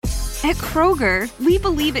At Kroger, we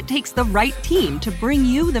believe it takes the right team to bring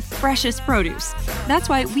you the freshest produce. That's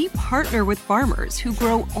why we partner with farmers who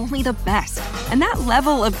grow only the best. And that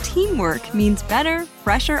level of teamwork means better,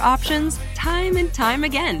 fresher options time and time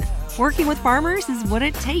again. Working with farmers is what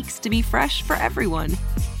it takes to be fresh for everyone.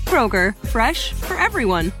 Kroger, fresh for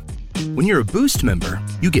everyone. When you're a Boost member,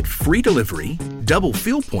 you get free delivery, double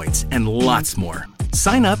fuel points, and lots more.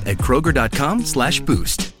 Sign up at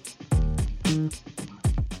Kroger.com/boost.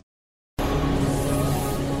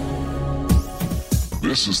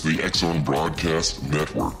 This is the X-Zone Broadcast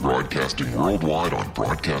Network, broadcasting worldwide on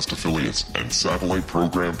broadcast affiliates and satellite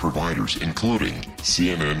program providers, including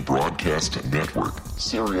CNN Broadcast Network,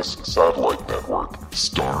 Sirius Satellite Network,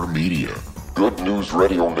 Star Media, Good News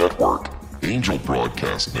Radio Network, Angel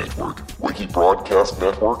Broadcast Network, Wiki Broadcast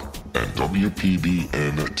Network, and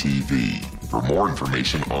WPBN TV. For more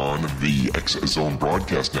information on the X-Zone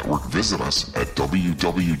Broadcast Network, visit us at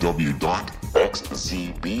www.xzbn.net.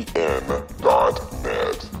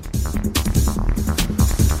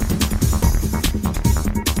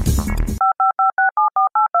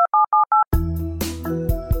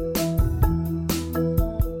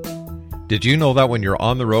 Did you know that when you're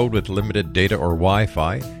on the road with limited data or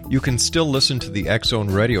Wi-Fi, you can still listen to the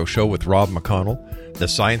X-Zone Radio Show with Rob McConnell, The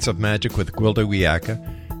Science of Magic with Gwilda Wiyaka,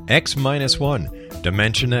 X-1,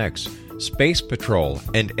 Dimension X, Space Patrol,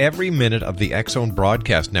 and every minute of the X-Zone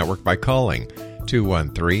Broadcast Network by calling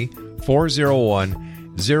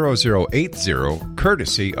 213-401-0080,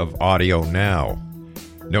 courtesy of Audio Now.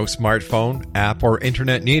 No smartphone, app, or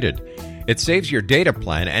internet needed. It saves your data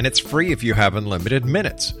plan, and it's free if you have unlimited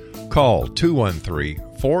minutes. Call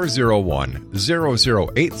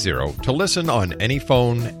 213-401-0080 to listen on any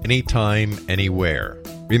phone, anytime, anywhere.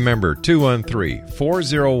 Remember,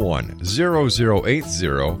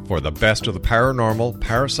 213-401-0080 for the best of the paranormal,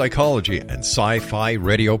 parapsychology, and sci-fi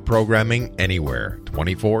radio programming anywhere,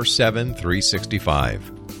 24/7,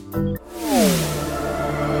 365.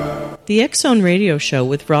 The X-Zone Radio Show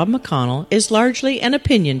with Rob McConnell is largely an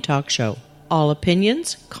opinion talk show. All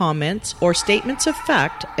opinions, comments, or statements of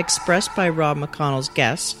fact expressed by Rob McConnell's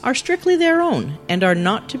guests are strictly their own and are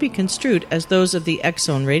not to be construed as those of the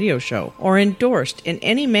X-Zone Radio Show or endorsed in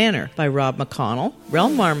any manner by Rob McConnell,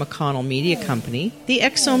 Relmar McConnell Media Company, the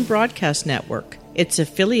X-Zone Broadcast Network, its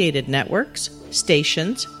affiliated networks,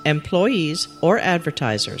 stations, employees, or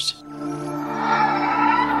advertisers.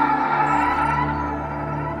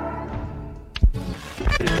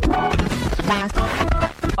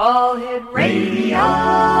 All Hit Radio.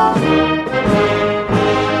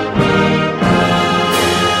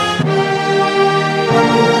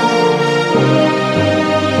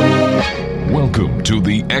 Welcome to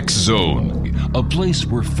the X-Zone, a place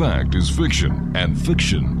where fact is fiction and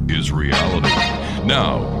fiction is reality.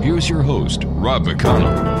 Now, here's your host, Rob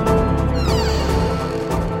McConnell.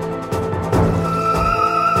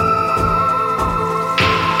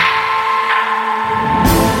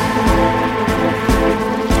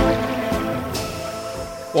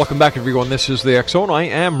 Welcome back, everyone. This is the X-Zone. I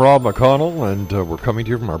am Rob McConnell, and we're coming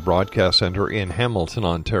to you from our broadcast center in Hamilton,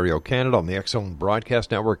 Ontario, Canada, on the X-Zone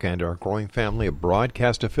Broadcast Network and our growing family of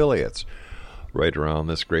broadcast affiliates right around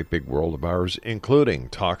this great big world of ours, including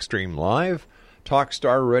TalkStream Live,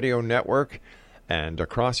 Talkstar Radio Network, and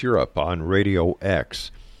across Europe on Radio X.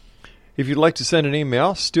 If you'd like to send an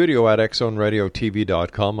email,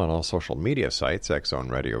 studio@xzoneradiotv.com, on all social media sites, X-Zone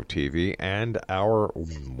Radio TV, and our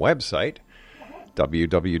website,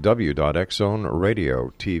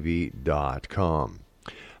 www.xzoneradiotv.com.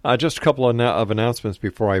 Just a couple of announcements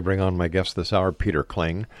before I bring on my guest this hour, Peter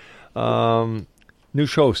Kling. New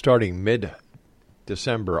show starting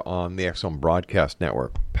mid-December on the X-Zone Broadcast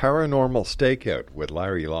Network. Paranormal Stakeout with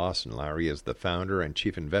Larry Lawson. Larry is the founder and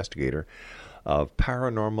chief investigator of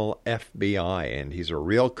Paranormal FBI, and he's a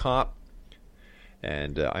real cop.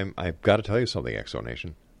 And I've got to tell you something, X-Zone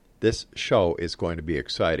Nation. This show is going to be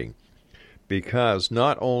exciting, because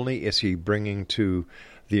not only is he bringing to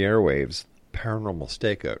the airwaves Paranormal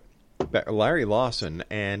Stakeout, Larry Lawson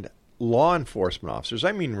and law enforcement officers,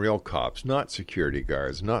 I mean real cops, not security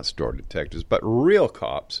guards, not store detectives, but real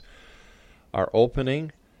cops, are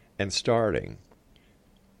opening and starting,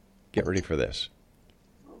 get ready for this,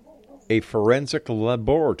 a forensic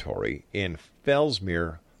laboratory in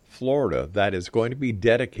Fellsmere, Florida, that is going to be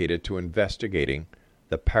dedicated to investigating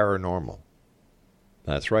the paranormal.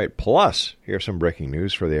 That's right. Plus, here's some breaking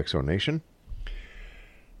news for the X-Zone Nation.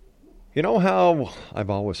 You know how I've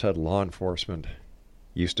always said law enforcement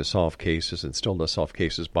used to solve cases and still does solve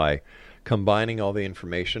cases by combining all the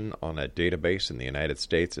information on a database in the United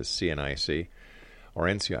States as CNIC? or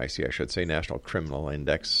NCIC, I should say, National Criminal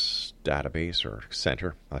Index Database or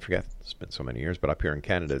Center. I forget. It's been so many years. But up here in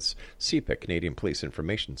Canada, it's CPIC, Canadian Police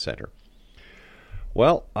Information Center.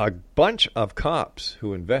 Well, a bunch of cops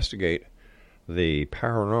who investigate the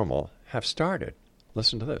paranormal have started.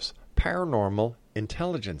 Listen to this. Paranormal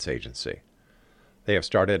Intelligence Agency. They have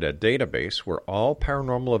started a database where all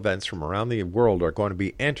paranormal events from around the world are going to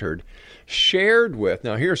be entered, shared with,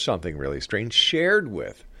 now here's something really strange, shared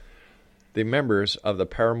with the members of the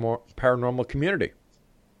paranormal community.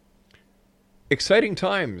 Exciting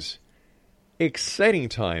times in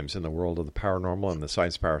the world of the paranormal and the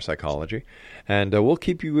science of parapsychology. And we'll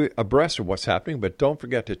keep you abreast of what's happening, but don't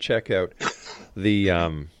forget to check out the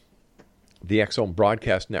X Zone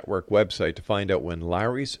Broadcast Network website to find out when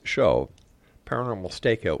Larry's show, Paranormal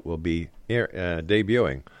Stakeout, will be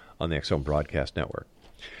debuting on the X Zone Broadcast Network.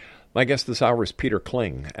 My guest this hour is Peter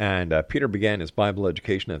Kling, and Peter began his Bible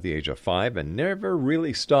education at the age of 5 and never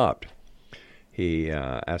really stopped.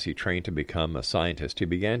 As he trained to become a scientist, he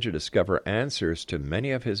began to discover answers to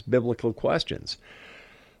many of his biblical questions.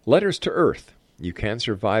 Letters to Earth, You Can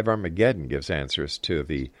Survive Armageddon gives answers to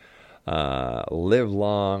the live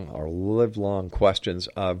long questions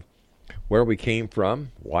of where we came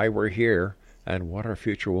from, why we're here, and what our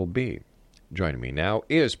future will be. Joining me now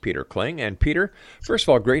is Peter Kling. And Peter, first of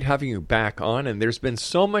all, great having you back on. And there's been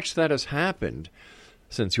so much that has happened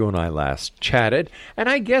since you and I last chatted. And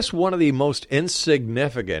I guess one of the most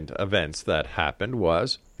insignificant events that happened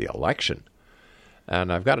was the election.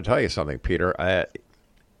 And I've got to tell you something, Peter.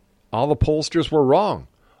 All the pollsters were wrong.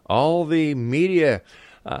 All the media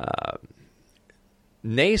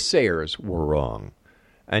naysayers were wrong.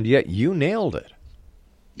 And yet you nailed it.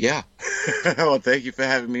 Yeah. Well, thank you for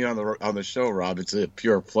having me on the show, Rob. It's a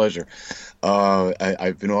pure pleasure.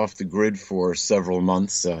 I've been off the grid for several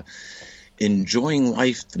months, enjoying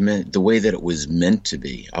life the way that it was meant to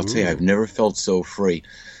be. I'll tell you, I've never felt so free.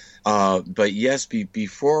 But yes,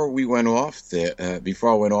 before I went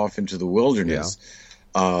off into the wilderness,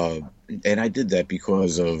 and I did that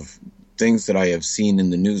because of things that I have seen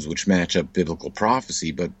in the news which match up biblical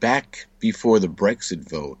prophecy. But back before the Brexit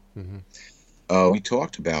vote, we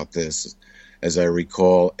talked about this, as I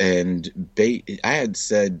recall, and I had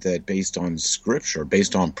said that based on scripture,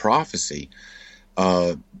 based on prophecy,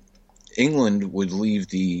 England would leave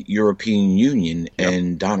the European Union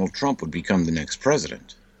and Donald Trump would become the next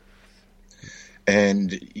president.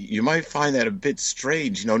 And you might find that a bit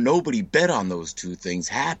strange. Nobody bet on those two things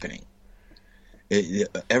happening. With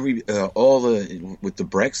the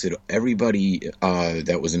Brexit, everybody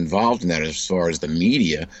that was involved in that, as far as the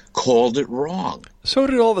media, called it wrong. So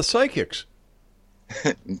did all the psychics.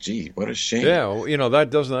 Gee, what a shame. Yeah,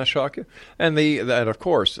 doesn't that shock you? And that of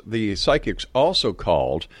course the psychics also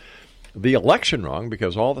called the election wrong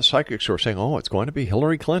because all the psychics were saying, "Oh, it's going to be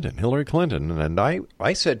Hillary Clinton." And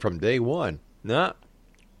I said from day one, nah,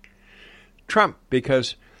 Trump,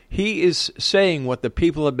 because he is saying what the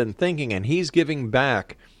people have been thinking, and he's taking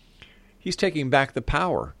back the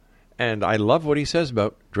power. And I love what he says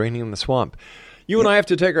about draining the swamp. You and I have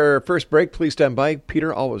to take our first break. Please stand by.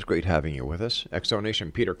 Peter, always great having you with us.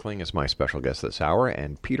 Exonation Peter Kling is my special guest this hour,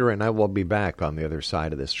 and Peter and I will be back on the other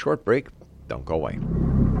side of this short break. Don't go away.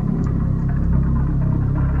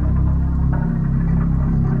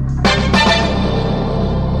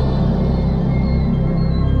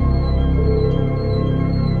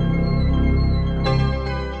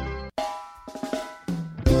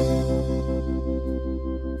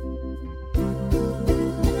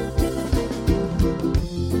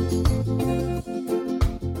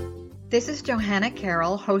 This is Johanna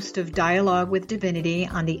Carroll, host of Dialogue with Divinity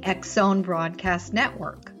on the X Zone Broadcast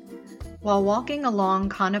Network. While walking along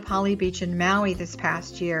Kaanapali Beach in Maui this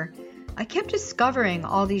past year, I kept discovering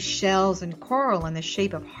all these shells and coral in the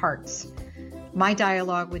shape of hearts. My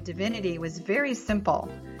dialogue with Divinity was very simple.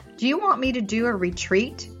 Do you want me to do a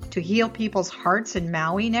retreat to heal people's hearts in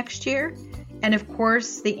Maui next year? And of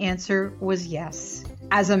course, the answer was yes.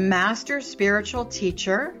 As a master spiritual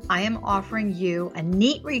teacher, I am offering you a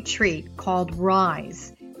neat retreat called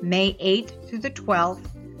Rise, May 8th through the 12th,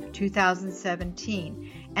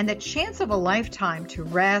 2017, and the chance of a lifetime to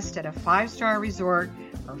rest at a 5-star resort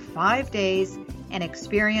for 5 days and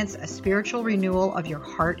experience a spiritual renewal of your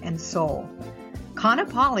heart and soul.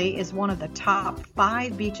 Kaanapali is one of the top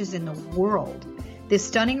 5 beaches in the world. This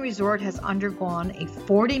stunning resort has undergone a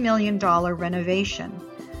 $40 million renovation.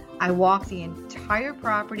 I walked the entire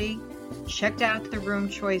property, checked out the room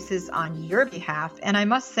choices on your behalf, and I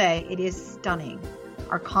must say it is stunning.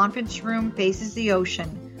 Our conference room faces the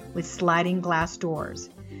ocean with sliding glass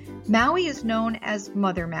doors. Maui is known as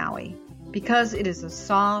Mother Maui. because it is a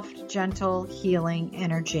soft, gentle, healing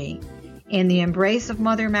energy. In the embrace of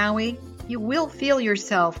Mother Maui, you will feel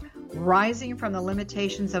yourself rising from the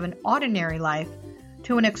limitations of an ordinary life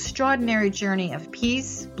to an extraordinary journey of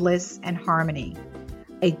peace, bliss, and harmony,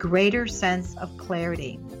 a greater sense of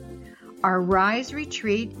clarity. Our Rise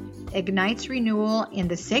Retreat ignites renewal in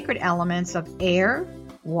the sacred elements of air,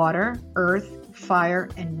 water, earth, fire,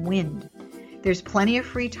 and wind. There's plenty of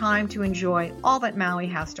free time to enjoy all that Maui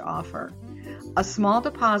has to offer. A small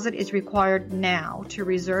deposit is required now to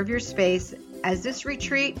reserve your space, as this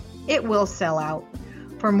retreat, it will sell out.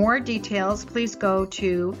 For more details, please go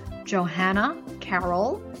to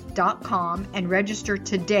johannacarroll.com and register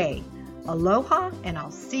today. Aloha, and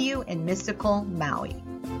I'll see you in mystical Maui.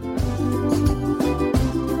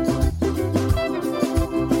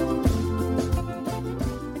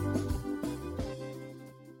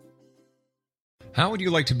 How would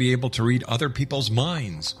you like to be able to read other people's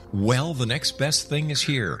minds? Well, the next best thing is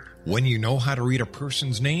here. When you know how to read a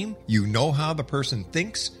person's name, you know how the person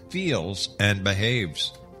thinks, feels, and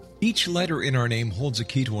behaves. Each letter in our name holds a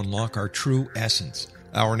key to unlock our true essence.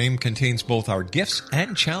 Our name contains both our gifts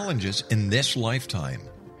and challenges in this lifetime.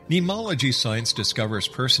 Nemology science discovers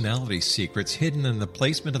personality secrets hidden in the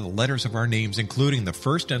placement of the letters of our names, including the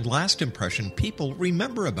first and last impression people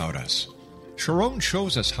remember about us. Sharon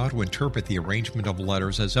shows us how to interpret the arrangement of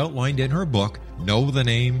letters as outlined in her book, Know the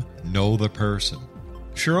Name, Know the Person.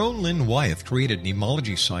 Sharon Lynn Wyeth created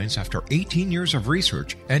Nemology science after 18 years of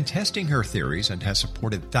research and testing her theories, and has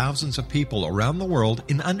supported thousands of people around the world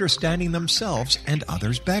in understanding themselves and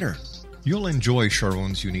others better. You'll enjoy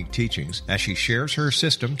Sharon's unique teachings as she shares her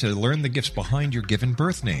system to learn the gifts behind your given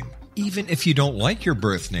birth name. Even if you don't like your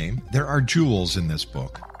birth name, there are jewels in this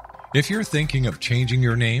book. If you're thinking of changing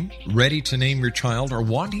your name, ready to name your child, or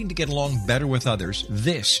wanting to get along better with others,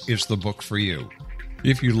 this is the book for you.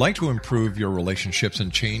 If you'd like to improve your relationships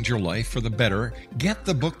and change your life for the better, get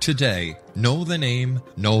the book today, Know the Name,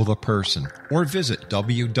 Know the Person, or visit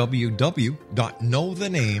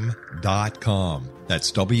www.knowthename.com.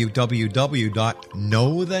 That's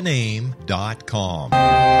www.knowthename.com.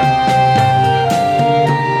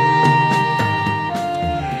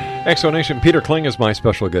 Exonation, Peter Kling is my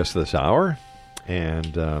special guest this hour.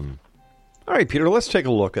 And, all right, Peter, let's take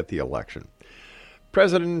a look at the election.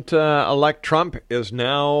 President-elect Trump is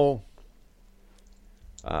now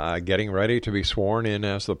getting ready to be sworn in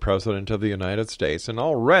as the President of the United States. And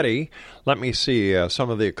already, let me see,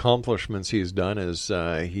 some of the accomplishments he's done is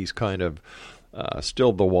he's kind of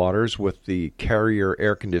stilled the waters with the Carrier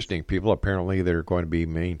air conditioning people. Apparently, they're going to be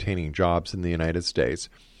maintaining jobs in the United States.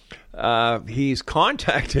 He's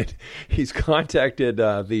contacted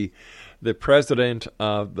the president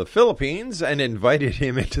of the Philippines and invited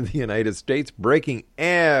him into the United States, breaking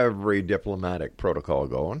every diplomatic protocol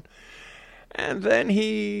going. And then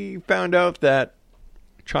he found out that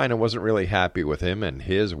China wasn't really happy with him, and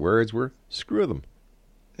his words were, screw them.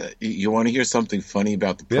 You want to hear something funny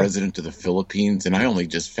about the president of the Philippines? And I only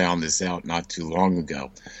just found this out not too long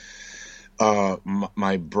ago.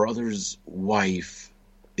 My brother's wife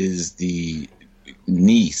is the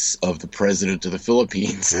niece of the president of the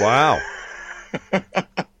Philippines. Wow.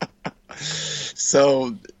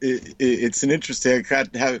 So it's an interesting, I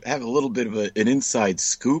got to have a little bit of an inside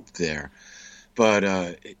scoop there.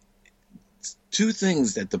 But two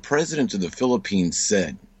things that the president of the Philippines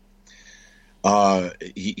said.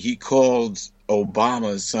 He called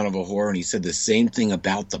Obama a son of a whore, and he said the same thing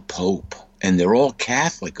about the Pope. And they're all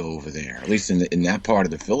Catholic over there, at least in that part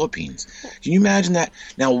of the Philippines. Can you imagine that?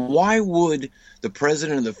 Now, why would the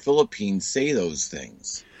president of the Philippines say those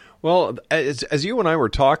things? Well, as you and I were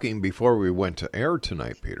talking before we went to air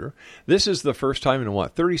tonight, Peter, this is the first time in,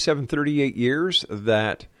 37, 38 years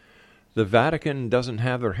that the Vatican doesn't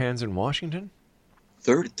have their hands in Washington?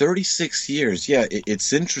 36 years, yeah.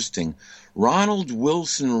 It's interesting. Ronald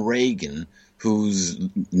Wilson Reagan, whose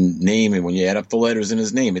name, and when you add up the letters in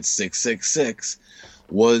his name, it's 666,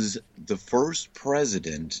 was the first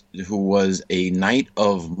president who was a Knight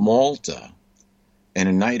of Malta. And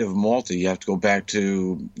a Knight of Malta, you have to go back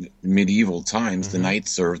to medieval times. Mm-hmm. The knight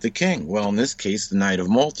served the king. Well, in this case, the Knight of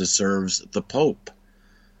Malta serves the Pope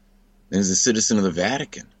and is a citizen of the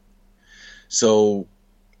Vatican. So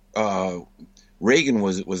Reagan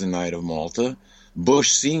was a Knight of Malta.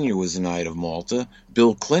 Bush Sr. was a Knight of Malta.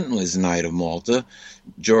 Bill Clinton was a Knight of Malta.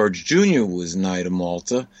 George Jr. was a Knight of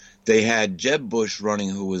Malta. They had Jeb Bush running,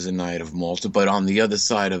 who was a Knight of Malta. But on the other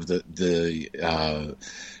side of the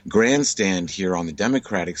grandstand here on the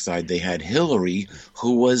Democratic side, they had Hillary,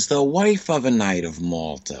 who was the wife of a Knight of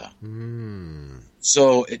Malta.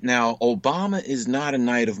 So now Obama is not a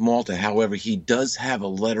Knight of Malta. However, he does have a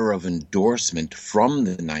letter of endorsement from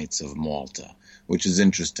the Knights of Malta, which is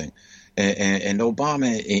interesting. And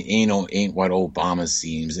Obama ain't what Obama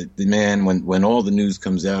seems. The man, when all the news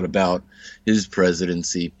comes out about his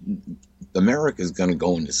presidency, America is going to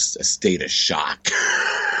go into a state of shock.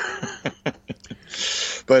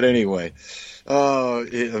 But anyway,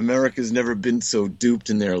 America's never been so duped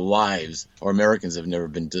in their lives, or Americans have never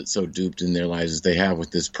been so duped in their lives as they have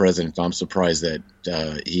with this president. I'm surprised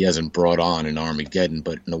that he hasn't brought on an Armageddon,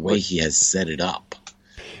 but in the way he has set it up.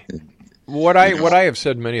 What I have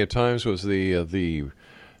said many a times was the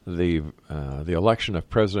election of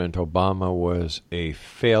President Obama was a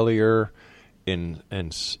failure in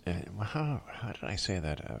how did I say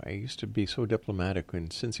that? I used to be so diplomatic,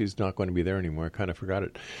 and since he's not going to be there anymore, I kind of forgot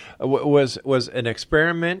it. Was an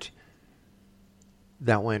experiment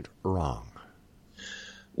that went wrong.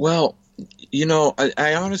 Well,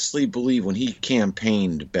 I honestly believe when he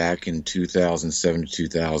campaigned back in 2007 to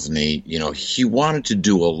 2008, he wanted to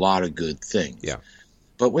do a lot of good things. Yeah.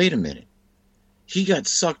 But wait a minute. He got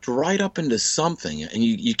sucked right up into something, and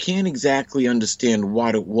you can't exactly understand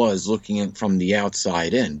what it was looking at from the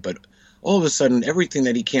outside in. But all of a sudden, everything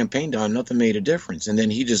that he campaigned on, nothing made a difference. And then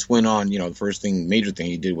he just went on, the first major thing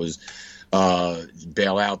he did was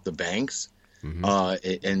bail out the banks.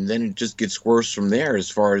 Mm-hmm. And then it just gets worse from there as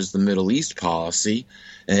far as the Middle East policy.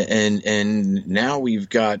 And now we've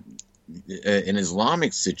got an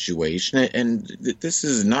Islamic situation. And this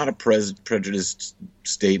is not a prejudiced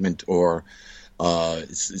statement or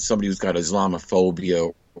somebody who's got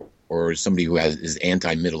Islamophobia or somebody who is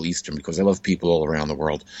anti-Middle Eastern, because I love people all around the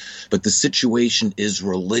world. But the situation is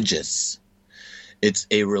religious. It's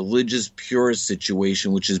a religious purist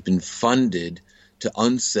situation which has been funded to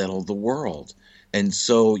unsettle the world. And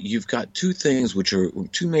so you've got two things which are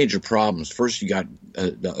two major problems. First, you got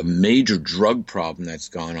a major drug problem that's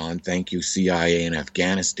gone on. Thank you, CIA in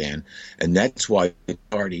Afghanistan. And that's why the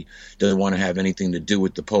party doesn't want to have anything to do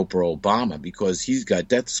with the Pope or Obama, because he's got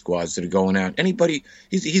death squads that are going out.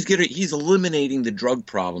 He's eliminating the drug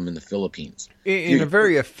problem in the Philippines. In a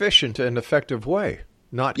very efficient and effective way,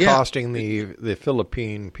 not costing the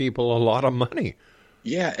Philippine people a lot of money.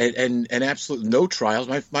 Yeah, and absolutely no trials.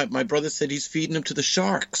 My brother said he's feeding them to the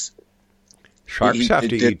sharks. Sharks have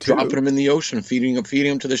to eat too. Dropping them in the ocean, feeding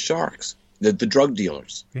them to the sharks, the drug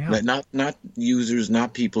dealers. Yeah. Not users,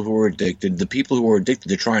 not people who are addicted. The people who are addicted,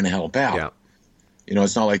 they're trying to help out. Yeah.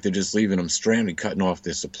 It's not like they're just leaving them stranded, cutting off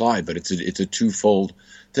their supply, but it's a twofold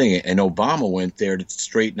thing. And Obama went there to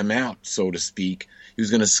straighten them out, so to speak. He was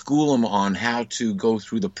going to school them on how to go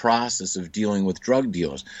through the process of dealing with drug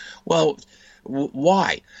dealers. Well,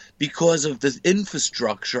 why? Because of the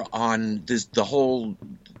infrastructure on the whole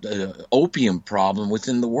opium problem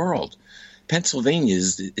within the world. Pennsylvania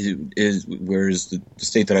is the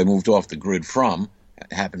state that I moved off the grid from.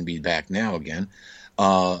 I happen to be back now again,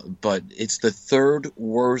 but it's the third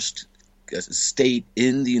worst state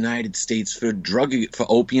in the United States for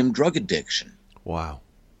opium drug addiction. Wow.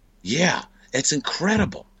 Yeah, it's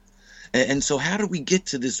incredible. And so how did we get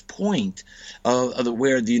to this point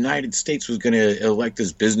where the United States was going to elect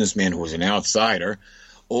this businessman who was an outsider,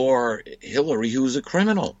 or Hillary, who was a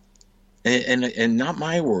criminal? And not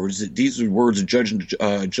my words. These are words of Judge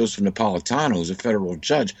Joseph Napolitano, who's a federal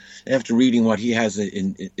judge. After reading what he has of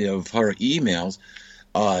her emails,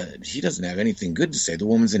 he doesn't have anything good to say. The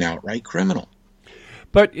woman's an outright criminal.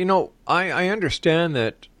 But, I understand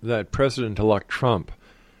that President-elect Trump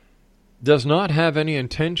does not have any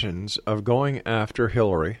intentions of going after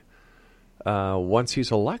Hillary once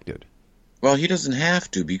he's elected. Well, he doesn't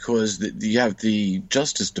have to, because you have the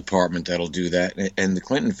Justice Department that'll do that, and the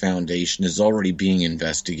Clinton Foundation is already being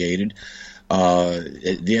investigated.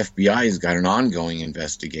 The FBI has got an ongoing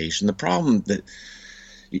investigation. The problem that,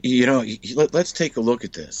 let's take a look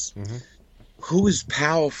at this. Mm-hmm. Who is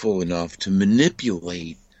powerful enough to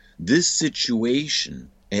manipulate this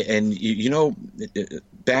situation? And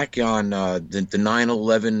back on the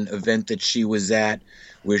 9/11 event that she was at,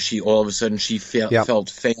 where she all of a sudden she felt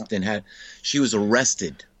faint and she was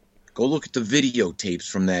arrested. Go look at the videotapes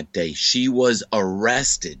from that day. She was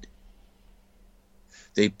arrested.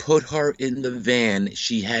 They put her in the van.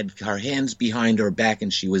 She had her hands behind her back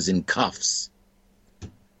and she was in cuffs.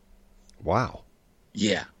 Wow.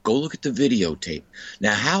 Yeah, go look at the videotape.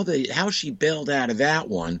 Now, how she bailed out of that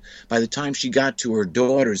one, by the time she got to her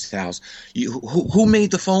daughter's house, who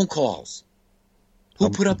made the phone calls? Who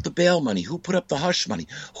put up the bail money? Who put up the hush money?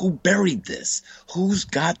 Who buried this? Who's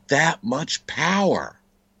got that much power?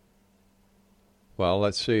 Well,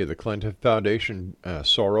 let's see. The Clinton Foundation,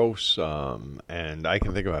 Soros, and I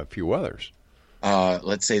can think of a few others.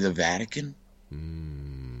 let's say the Vatican.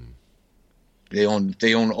 They own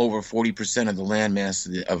over 40% of the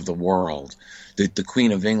landmass of the world. The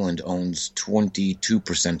Queen of England owns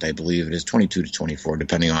 22%, I believe it is, 22 to 24,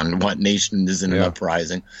 depending on what nation is in an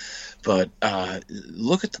uprising. But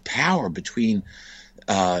look at the power between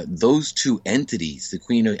those two entities. The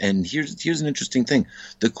Queen of, and here's an interesting thing: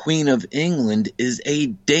 the Queen of England is a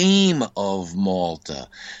Dame of Malta,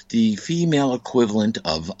 the female equivalent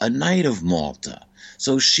of a Knight of Malta.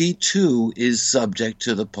 So she too is subject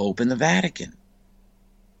to the Pope and the Vatican.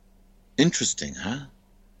 Interesting, huh?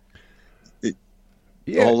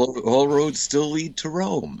 All roads still lead to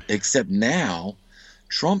Rome, except now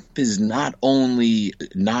Trump is not only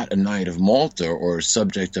not a Knight of Malta or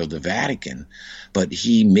subject of the Vatican, but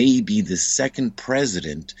he may be the second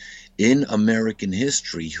president in American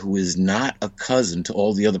history who is not a cousin to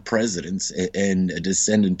all the other presidents and a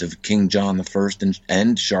descendant of King John I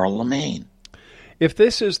and Charlemagne. If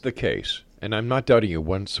this is the case, and I'm not doubting you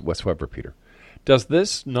whatsoever, Peter, does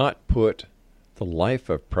this not put the life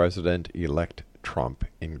of President-elect Trump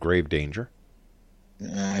in grave danger?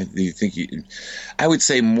 I would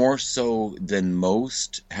say more so than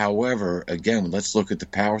most. However, again, let's look at the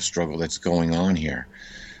power struggle that's going on here.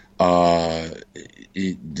 The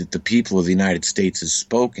people of the United States has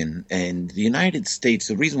spoken, and the United States,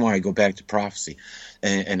 the reason why I go back to prophecy,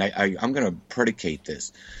 and I'm going to predicate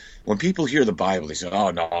this. When people hear the Bible, they say,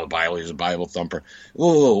 oh, no, the Bible is a Bible thumper.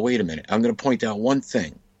 Whoa, wait a minute. I'm going to point out one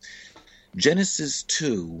thing. Genesis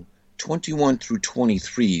 2:21 through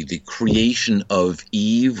 23, the creation of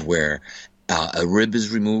Eve, where a rib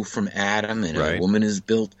is removed from Adam and a woman is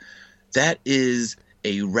built, that is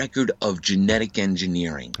a record of genetic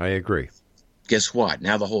engineering. I agree. Guess what?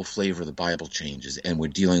 Now the whole flavor of the Bible changes, and we're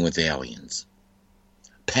dealing with aliens.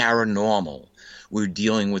 Paranormal. We're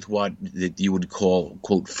dealing with what that you would call,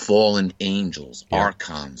 quote, fallen angels,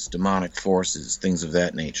 archons, demonic forces, things of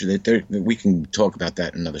that nature. We can talk about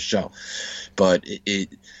that in another show. But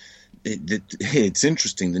it's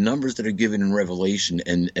interesting. The numbers that are given in Revelation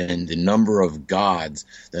and the number of gods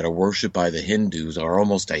that are worshipped by the Hindus are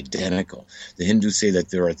almost identical. The Hindus say that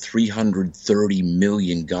there are 330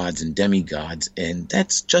 million gods and demigods, and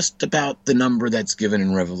that's just about the number that's given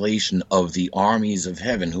in Revelation of the armies of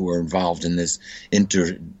heaven who are involved in this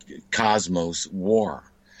intercosmos war.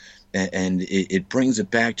 And it brings it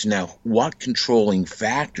back to now what controlling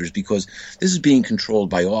factors, because this is being controlled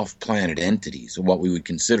by off-planet entities, or what we would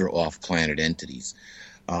consider off-planet entities.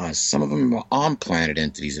 Some of them are on-planet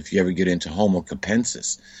entities. If you ever get into Homo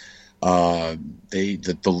capensis,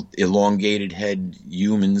 the elongated head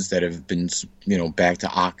humans that have been, back to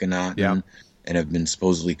Akhenaten and have been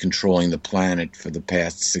supposedly controlling the planet for the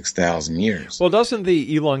past 6,000 years. Well, doesn't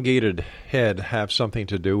the elongated head have something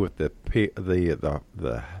to do with the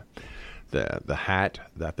hat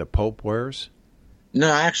that the Pope wears?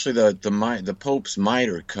 No, actually, the Pope's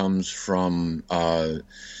mitre comes from the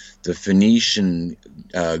Phoenician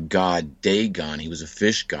god Dagon. He was a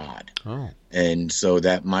fish god. Oh. And so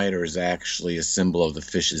that mitre is actually a symbol of the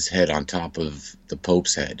fish's head on top of the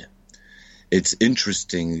Pope's head. It's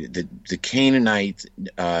interesting that the Canaanite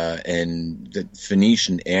and the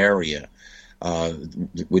Phoenician area,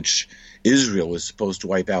 which Israel was supposed to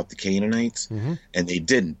wipe out the Canaanites, and they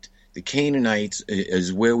didn't. The Canaanites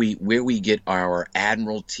is where we get our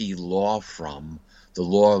admiralty law from, the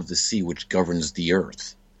law of the sea, which governs the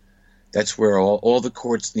earth. That's where all the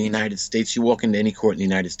courts in the United States, you walk into any court in the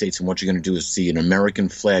United States, and what you're going to do is see an American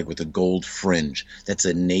flag with a gold fringe. That's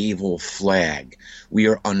a naval flag. We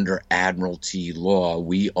are under admiralty law.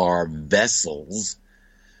 We are vessels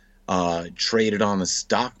traded on the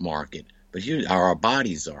stock market. But here our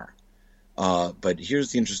bodies are. But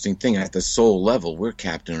here's the interesting thing. At the soul level, we're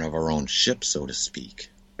captain of our own ship, so to speak.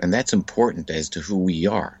 And that's important as to who we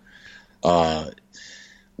are.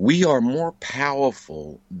 We are more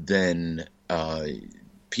powerful than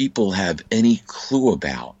people have any clue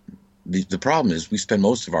about. The problem is we spend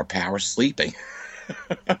most of our power sleeping.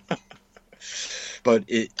 But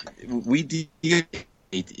we deal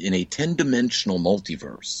in a 10-dimensional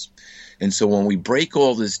multiverse. And so when we break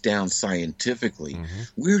all this down scientifically,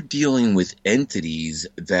 we're dealing with entities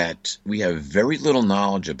that we have very little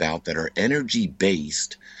knowledge about, that are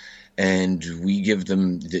energy-based, and we give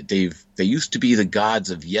them they used to be the gods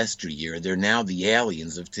of yesteryear. They're now the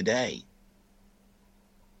aliens of today.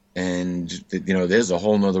 And there's a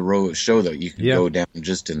whole nother show that you can go down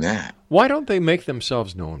just in that. Why don't they make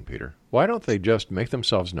themselves known, Peter? Why don't they just make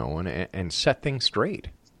themselves known and set things straight?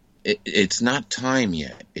 It's not time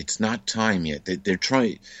yet. It's not time yet. They're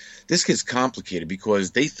trying. This gets complicated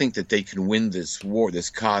because they think that they can win this war, this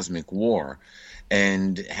cosmic war,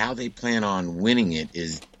 and how they plan on winning it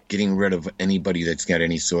is getting rid of anybody that's got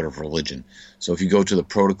any sort of religion. So if you go to the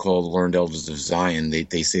Protocol of the Learned Elders of Zion,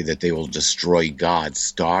 they say that they will destroy God,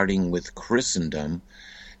 starting with Christendom,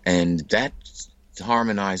 and that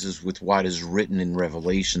harmonizes with what is written in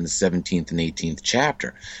Revelation, the 17th and 18th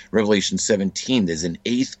chapter. Revelation 17, there's an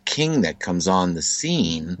eighth king that comes on the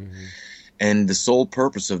scene, and the sole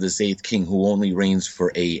purpose of this eighth king, who only reigns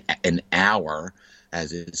for an hour,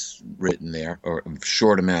 as it's written there, or a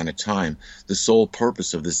short amount of time, the sole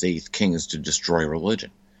purpose of this eighth king is to destroy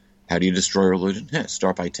religion. How do you destroy religion?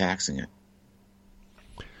 Start by taxing it.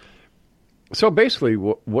 So basically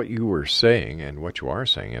what you were saying and what you are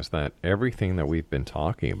saying is that everything that we've been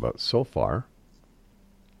talking about so far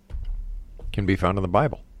can be found in the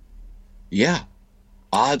Bible. Yeah.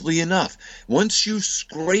 Oddly enough, once you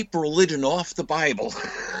scrape religion off the Bible,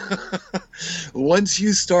 once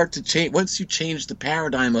you change the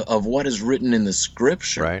paradigm of what is written in the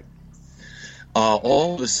Scripture, right?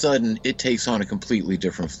 All of a sudden it takes on a completely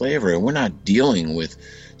different flavor, and we're not dealing with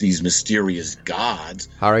these mysterious gods.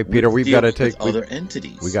 All right, Peter, we've got to take other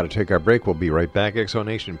entities. We got to take our break. We'll be right back.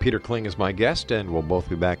 Exonation. Peter Kling is my guest, and we'll both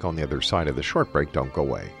be back on the other side of the short break. Don't go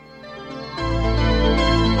away.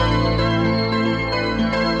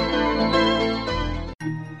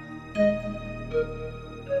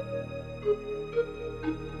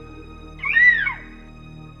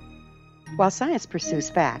 While science pursues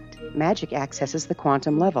fact, magic accesses the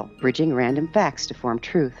quantum level, bridging random facts to form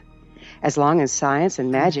truth. As long as science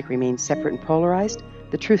and magic remain separate and polarized,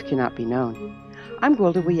 the truth cannot be known. I'm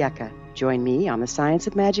Gwilda Wiyaka. Join me on the Science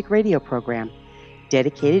of Magic radio program,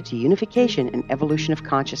 dedicated to unification and evolution of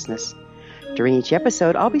consciousness. During each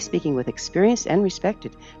episode, I'll be speaking with experienced and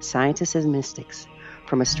respected scientists and mystics.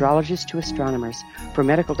 From astrologers to astronomers, from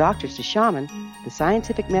medical doctors to shaman, the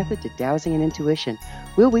scientific method to dowsing and intuition,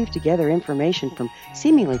 we'll weave together information from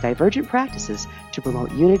seemingly divergent practices to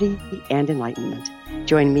promote unity and enlightenment.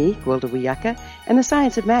 Join me, Gwilda Wiyaka, and the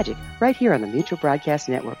Science of Magic right here on the Mutual Broadcast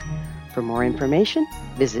Network. For more information,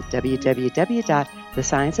 visit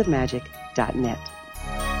www.thescienceofmagic.net.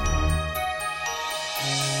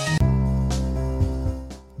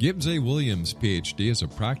 Gibbs A. Williams, Ph.D., is a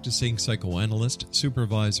practicing psychoanalyst,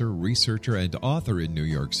 supervisor, researcher, and author in New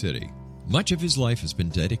York City. Much of his life has been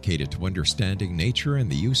dedicated to understanding nature and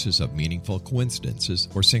the uses of meaningful coincidences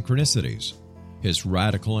or synchronicities. His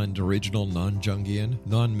radical and original non-Jungian,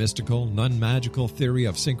 non-mystical, non-magical theory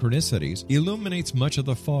of synchronicities illuminates much of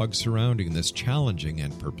the fog surrounding this challenging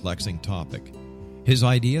and perplexing topic. His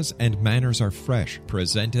ideas and manners are fresh,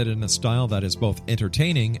 presented in a style that is both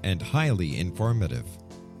entertaining and highly informative.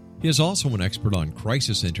 He is also an expert on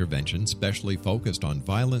crisis intervention, specially focused on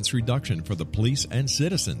violence reduction for the police and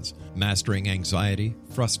citizens, mastering anxiety,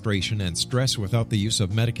 frustration, and stress without the use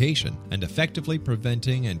of medication, and effectively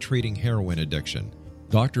preventing and treating heroin addiction.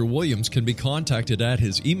 Dr. Williams can be contacted at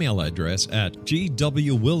his email address at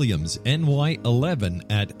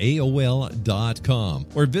gwwilliamsny11@aol.com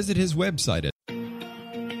or visit his website at...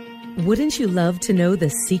 Wouldn't you love to know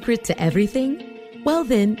the secret to everything? Well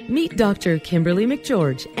then, meet Dr. Kimberly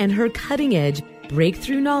McGeorge and her cutting-edge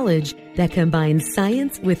breakthrough knowledge that combines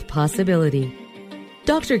science with possibility.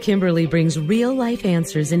 Dr. Kimberly brings real-life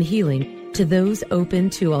answers and healing to those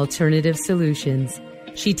open to alternative solutions.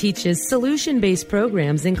 She teaches solution-based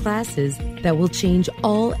programs and classes that will change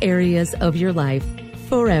all areas of your life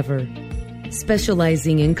forever.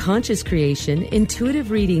 Specializing in conscious creation,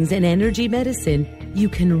 intuitive readings, and energy medicine, you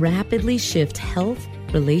can rapidly shift health,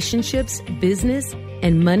 relationships, business,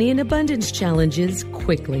 and money and abundance challenges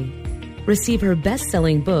quickly. Receive her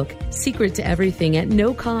best-selling book, Secret to Everything, at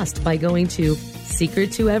no cost by going to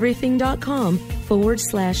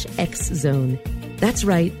secrettoeverything.com/X-Zone. That's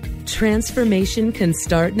right, transformation can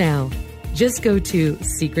start now. Just go to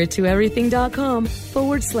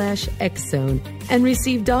secrettoeverything.com/X-Zone and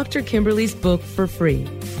receive Dr. Kimberly's book for free.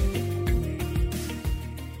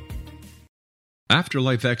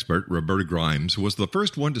 Afterlife expert Roberta Grimes was the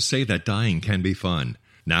first one to say that dying can be fun.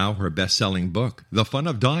 Now her best-selling book, The Fun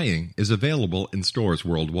of Dying, is available in stores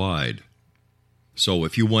worldwide. So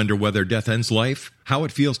if you wonder whether death ends life, how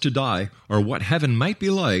it feels to die, or what heaven might be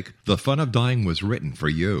like, The Fun of Dying was written for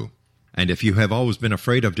you. And if you have always been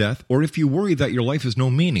afraid of death, or if you worry that your life has no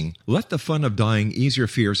meaning, let The Fun of Dying ease your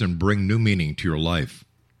fears and bring new meaning to your life.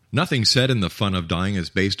 Nothing said in The Fun of Dying is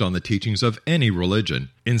based on the teachings of any religion.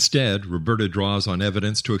 Instead, Roberta draws on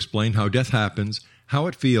evidence to explain how death happens, how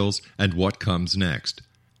it feels, and what comes next.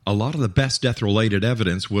 A lot of the best death-related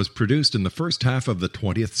evidence was produced in the first half of the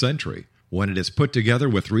 20th century. When it is put together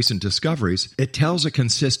with recent discoveries, it tells a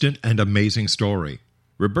consistent and amazing story.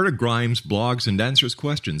 Roberta Grimes blogs and answers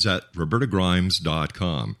questions at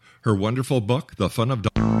robertagrimes.com. Her wonderful book, The Fun of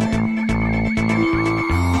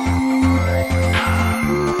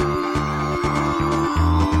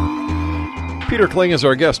Peter Kling is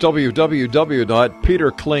our guest.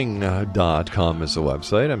 www.peterkling.com is the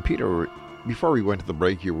website. And Peter, before we went to the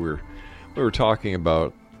break, we were talking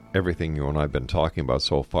about everything you and I have been talking about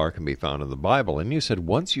so far can be found in the Bible. And you said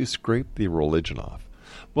once you scrape the religion off.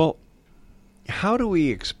 Well, how do we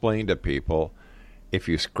explain to people if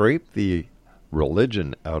you scrape the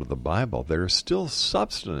religion out of the Bible, there's still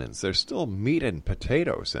substance, there's still meat and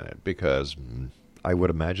potatoes in it? Because I would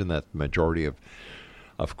imagine that the majority of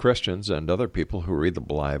Christians and other people who read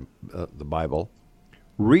the Bible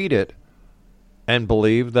read it and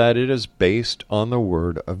believe that it is based on the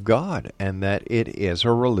Word of God and that it is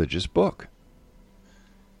a religious book.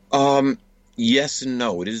 Yes and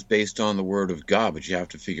no. It is based on the Word of God, but you have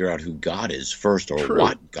to figure out who God is first, or True.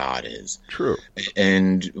 what God is. True.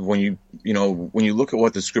 And when you look at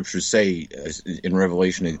what the Scriptures say in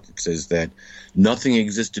Revelation, it says that nothing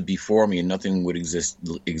existed before me and nothing would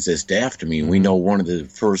exist after me. And we know one of the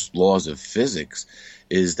first laws of physics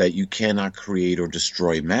is that you cannot create or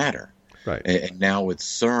destroy matter. Right. And now with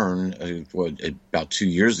CERN, about 2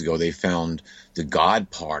 years ago, they found the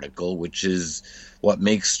God particle, which is what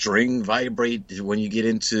makes string vibrate when you get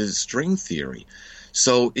into string theory.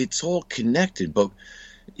 So it's all connected. But,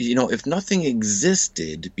 if nothing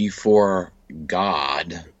existed before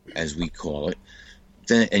God, as we call it,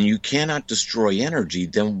 then, and you cannot destroy energy,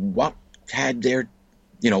 then what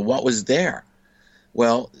was there?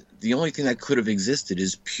 Well, the only thing that could have existed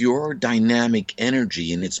is pure dynamic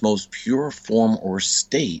energy in its most pure form or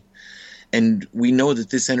state. And we know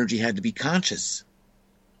that this energy had to be conscious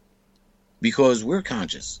because we're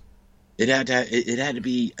conscious. It had to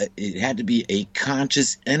be a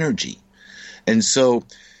conscious energy. And so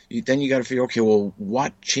then you got to figure, okay, well,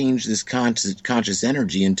 what changed this conscious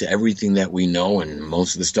energy into everything that we know and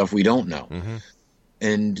most of the stuff we don't know? Mm-hmm.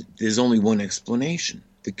 And there's only one explanation: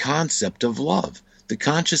 the concept of love. The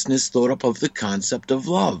consciousness thought up of the concept of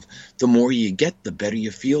love. The more you get, the better you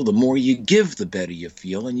feel. The more you give, the better you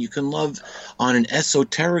feel. And you can love on an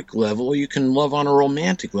esoteric level, or you can love on a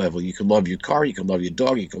romantic level. You can love your car, you can love your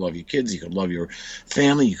dog, you can love your kids, you can love your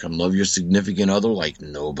family, you can love your significant other like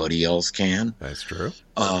nobody else can. That's true.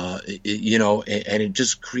 And it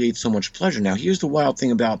just creates so much pleasure. Now, here's the wild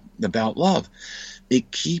thing about love. It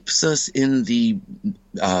keeps us in the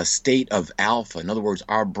state of alpha. In other words,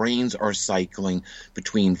 our brains are cycling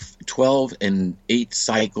between 12 and 8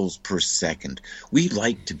 cycles per second. We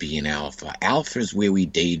like to be in alpha. Alpha is where we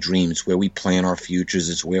daydream. It's where we plan our futures.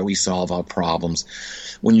 It's where we solve our problems.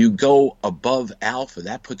 When you go above alpha,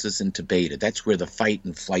 that puts us into beta. That's where the fight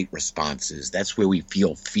and flight response is. That's where we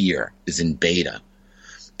feel fear, is in beta.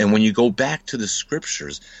 And when you go back to the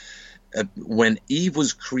scriptures, when Eve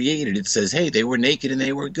was created, it says, hey, they were naked and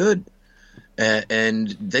they were good.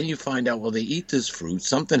 And then you find out, well, they eat this fruit,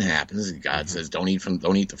 something happens. God says, don't eat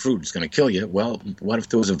the fruit, it's going to kill you. Well, what if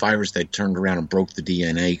there was a virus that turned around and broke the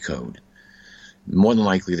DNA code? More than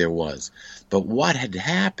likely there was. But what had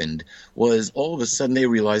happened was all of a sudden they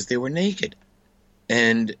realized they were naked.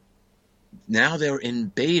 And now they're in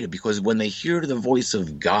beta, because when they hear the voice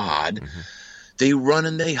of God, they run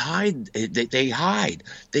and they hide. They hide.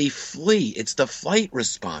 They flee. It's the flight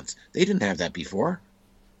response. They didn't have that before.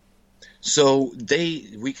 So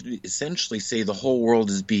we could essentially say the whole world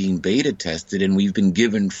is being beta tested, and we've been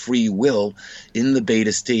given free will in the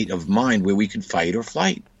beta state of mind where we can fight or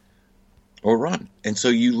flight or run. And so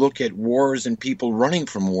you look at wars and people running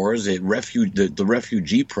from wars. The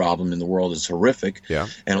refugee problem in the world is horrific. Yeah.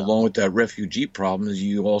 And along with that refugee problem is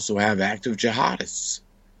you also have active jihadists.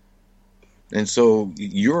 And so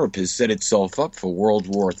Europe has set itself up for World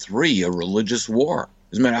War III, a religious war.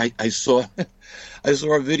 As a matter, I saw a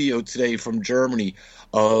video today from Germany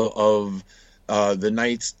of the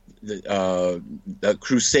knights, the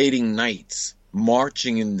crusading knights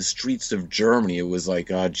marching in the streets of Germany. It was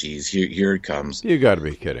like, oh, geez, here it comes. You got to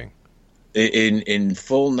be kidding. In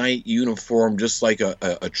full knight uniform, just like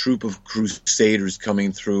a troop of crusaders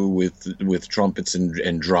coming through with trumpets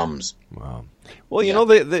and drums. Wow. Well, you know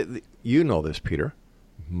this, Peter,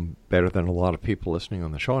 better than a lot of people listening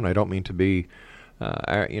on the show, and I don't mean to be,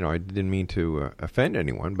 I didn't mean to offend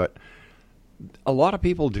anyone, but a lot of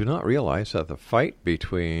people do not realize that the fight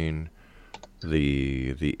between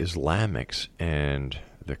the Islamics and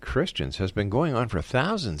the Christians has been going on for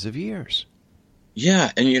thousands of years.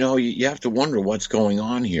 Yeah, and you have to wonder what's going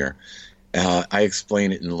on here. I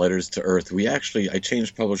explain it in Letters to Earth. I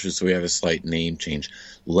changed publishers, so we have a slight name change.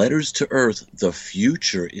 Letters to Earth, the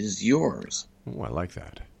future is yours. Oh, I like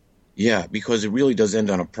that. Yeah, because it really does end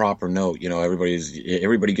on a proper note.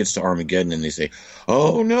 Everybody gets to Armageddon and they say,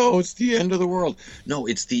 "Oh no, it's the end of the world." No,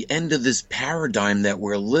 it's the end of this paradigm that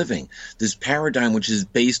we're living. This paradigm which is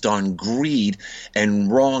based on greed and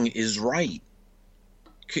wrong is right.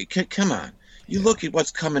 Come on. You look at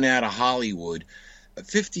what's coming out of Hollywood.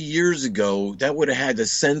 50 years ago, that would have had the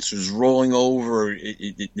censors rolling over,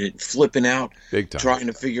 flipping out, big time, trying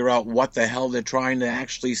to figure out what the hell they're trying to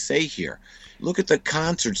actually say here. Look at the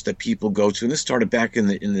concerts that people go to, and this started back in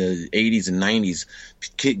the 80s and 90s.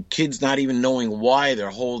 Kids not even knowing why they're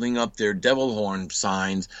holding up their devil horn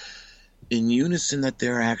signs in unison that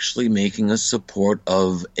they're actually making a support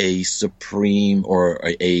of a supreme or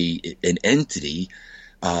an entity.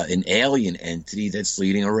 An alien entity that's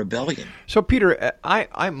leading a rebellion. So, Peter,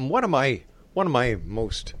 I'm one of my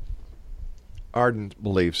most ardent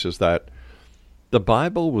beliefs is that the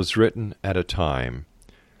Bible was written at a time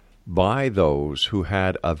by those who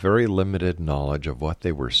had a very limited knowledge of what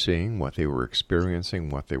they were seeing, what they were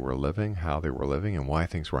experiencing, what they were living, how they were living, and why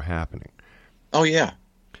things were happening. Oh yeah.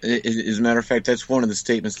 As a matter of fact, that's one of the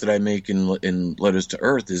statements that I make in Letters to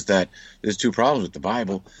Earth is that there's two problems with the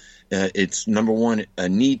Bible. It's, number one, a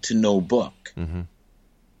need-to-know book.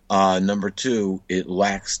 Mm-hmm. Number two, it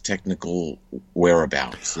lacks technical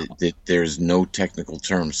whereabouts. There's no technical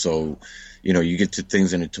terms. So, you get to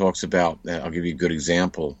things and it talks about, I'll give you a good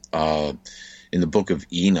example. In the book of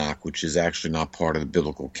Enoch, which is actually not part of the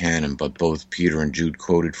biblical canon, but both Peter and Jude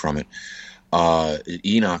quoted from it,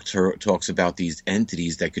 Enoch talks about these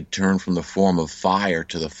entities that could turn from the form of fire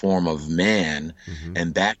to the form of man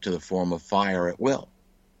and back to the form of fire at will.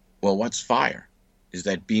 Well, what's fire? Is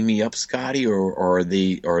that beam me up, Scotty, or are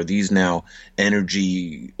these now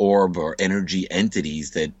energy orb or energy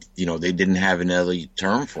entities that they didn't have another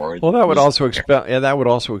term for it? Well, that would also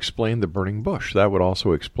explain the burning bush. That would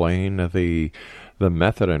also explain the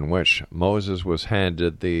method in which Moses was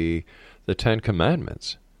handed the Ten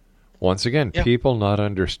Commandments. Once again, people not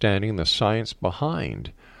understanding the science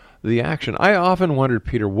behind the action. I often wondered,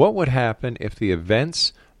 Peter, what would happen if the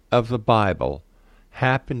events of the Bible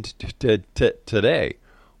happened today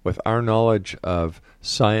with our knowledge of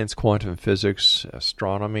science, quantum physics,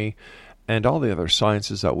 astronomy, and all the other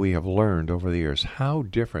sciences that we have learned over the years. How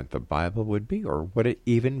different the Bible would be, or would it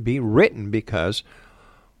even be written, because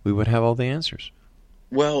we would have all the answers?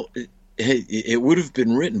 Well, it would have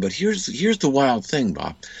been written, but here's the wild thing,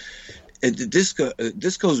 Bob. This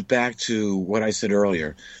goes back to what I said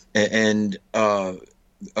earlier, and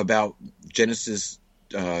about Genesis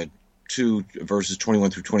 2 verses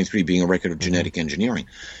 21 through 23 being a record of genetic engineering.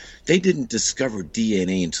 They didn't discover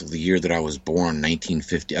DNA until the year that I was born,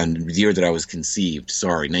 1950, the year that I was conceived,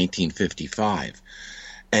 1955.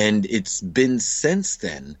 And it's been since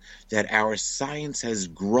then that our science has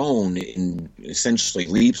grown in essentially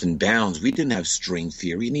leaps and bounds. We didn't have string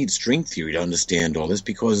theory. You need string theory to understand all this,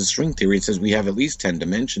 because in string theory it says we have at least 10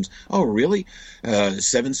 dimensions. Oh, really?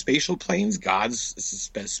 7 spatial planes, God's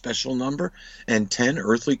special number, and 10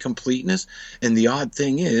 earthly completeness. And the odd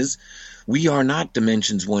thing is, we are not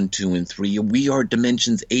dimensions 1, 2, and 3. We are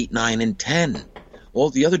dimensions 8, 9, and 10. All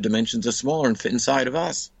the other dimensions are smaller and fit inside of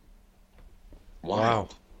us. Wow.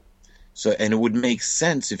 So, and it would make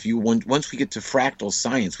sense if once we get to fractal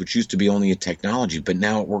science, which used to be only a technology, but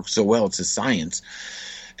now it works so well, it's a science.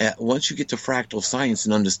 Once you get to fractal science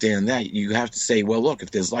and understand that, you have to say, well, look,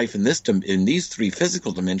 if there's life in these 3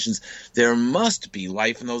 physical dimensions, there must be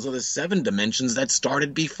life in those other 7 dimensions that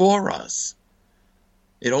started before us.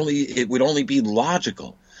 It would only be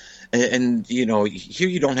logical. And here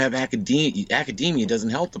you don't have academia. Academia doesn't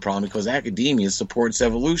help the problem, because academia supports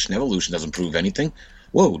evolution. Evolution doesn't prove anything.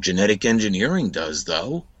 Whoa, genetic engineering does,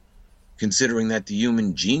 though, considering that the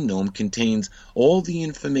human genome contains all the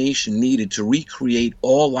information needed to recreate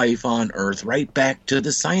all life on Earth right back to the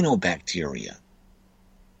cyanobacteria.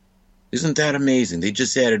 Isn't that amazing? They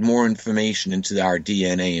just added more information into our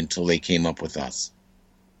DNA until they came up with us.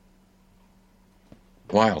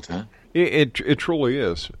 Wild, huh? It truly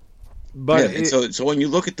is. But yeah, so when you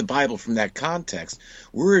look at the Bible from that context,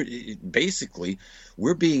 we're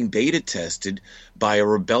being beta tested by a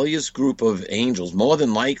rebellious group of angels, more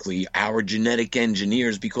than likely our genetic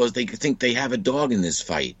engineers, because they think they have a dog in this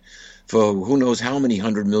fight. For who knows how many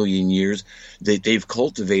 100 million years they've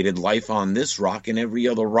cultivated life on this rock and every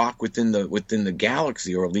other rock within the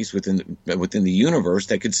galaxy, or at least within the universe,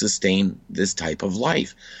 that could sustain this type of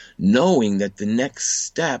life, knowing that the next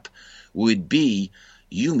step would be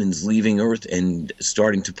humans leaving Earth and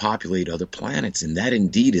starting to populate other planets. And that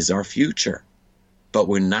indeed is our future. But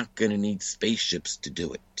we're not going to need spaceships to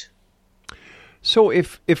do it. So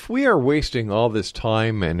if we are wasting all this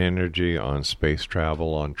time and energy on space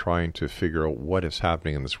travel, on trying to figure out what is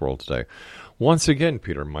happening in this world today, once again,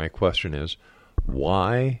 Peter, my question is,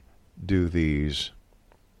 why do these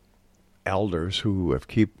elders who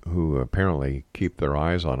apparently keep their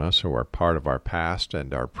eyes on us, who are part of our past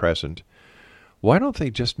and our present, why don't they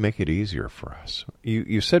just make it easier for us?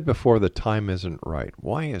 You said before the time isn't right.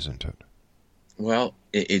 Why isn't it? Well,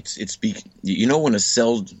 when a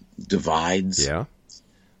cell divides, yeah,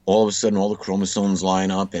 all of a sudden all the chromosomes line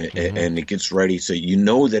up and it gets ready. So you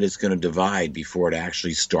know that it's going to divide before it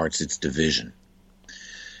actually starts its division.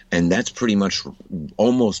 And that's pretty much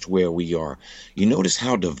almost where we are. You notice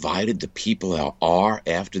how divided the people are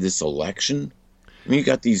after this election? I mean, you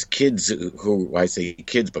got these kids who, I say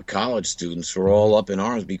kids, but college students who are all up in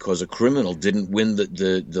arms because a criminal didn't win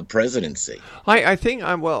the presidency. I think,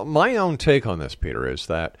 my own take on this, Peter, is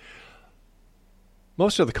that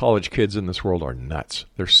most of the college kids in this world are nuts.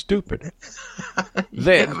 They're stupid. But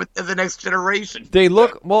they're the next generation. They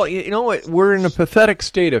look, well, you know what? We're in a pathetic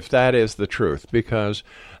state if that is the truth, because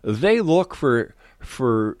they look for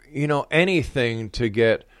anything to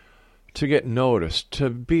get noticed, to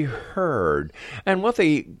be heard. And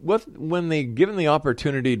when they given the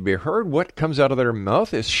opportunity to be heard, what comes out of their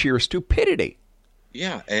mouth is sheer stupidity.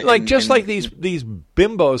 Yeah, like these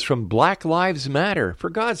bimbos from Black Lives Matter. For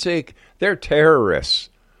God's sake, they're terrorists.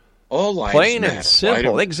 All lives plain matter. And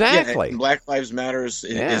simple, exactly. Yeah, Black Lives Matter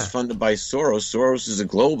is funded by Soros. Soros is a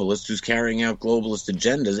globalist who's carrying out globalist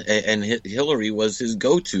agendas, and Hillary was his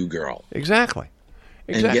go-to girl. Exactly.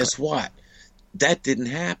 And guess what? That didn't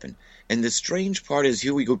happen. And the strange part is,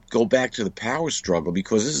 here we go back to the power struggle,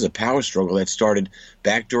 because this is a power struggle that started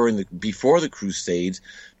back before the Crusades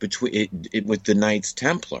with the Knights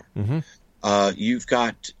Templar. Mm-hmm. You've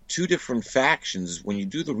got two different factions. When you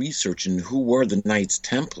do the research in who were the Knights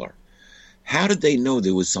Templar, how did they know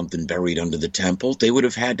there was something buried under the temple? They would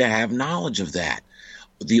have had to have knowledge of that.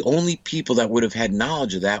 The only people that would have had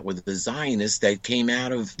knowledge of that were the Zionists that came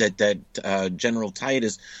out of that General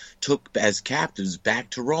Titus took as captives back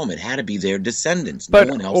to Rome. It had to be their descendants. No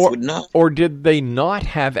one else would know. Or did they not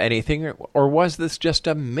have anything, or was this just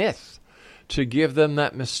a myth to give them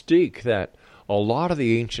that mystique that a lot of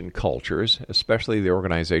the ancient cultures, especially the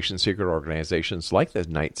secret organizations like the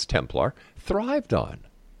Knights Templar, thrived on?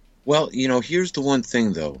 Well, here's the one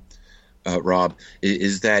thing, though, Rob,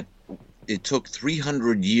 is that it took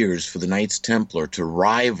 300 years for the Knights Templar to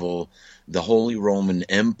rival the Holy Roman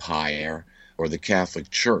Empire or the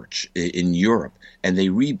Catholic Church in Europe. And they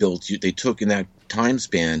rebuilt, they took in that time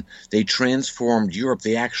span, they transformed Europe.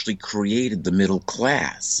 They actually created the middle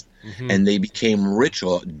class, and they became rich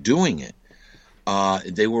doing it.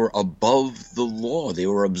 They were above the law. They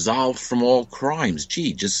were absolved from all crimes.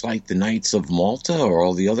 Gee, just like the Knights of Malta or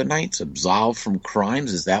all the other knights, absolved from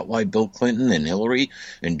crimes. Is that why Bill Clinton and Hillary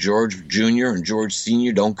and George Jr. and George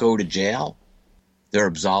Sr. don't go to jail? They're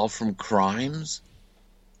absolved from crimes?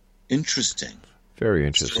 Interesting. Very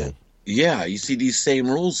interesting. So, yeah, you see, these same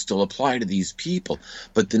rules still apply to these people.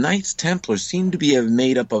 But the Knights Templar seem to be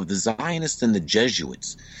made up of the Zionists and the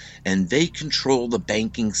Jesuits, and they control the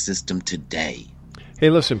banking system today. Hey,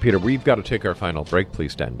 listen, Peter, we've got to take our final break.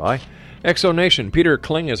 Please stand by. Exo Nation, Peter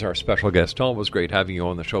Kling is our special guest. Always great having you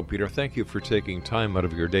on the show, Peter. Thank you for taking time out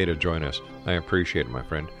of your day to join us. I appreciate it, my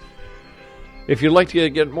friend. If you'd like to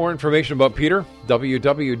get more information about Peter,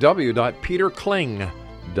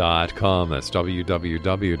 www.peterkling.com. That's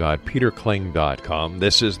www.peterkling.com.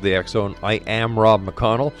 This is the X Zone. I am Rob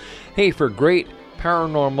McConnell. Hey, for great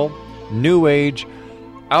paranormal, new age,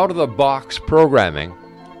 out-of-the-box programming,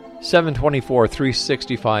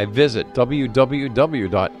 724-365, visit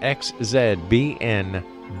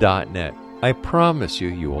www.xzbn.net. I promise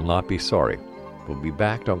you will not be sorry. We'll be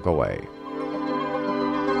back. Don't go away.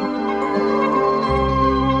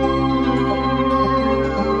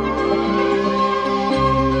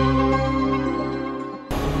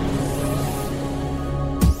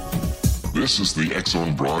 This is the X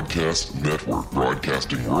Zone Broadcast Network,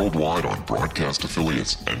 broadcasting worldwide on broadcast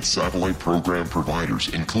affiliates and satellite program providers,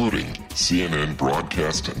 including CNN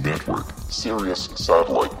Broadcast Network, Sirius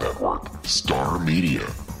Satellite Network, Star Media,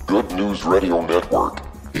 Good News Radio Network,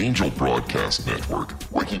 Angel Broadcast Network,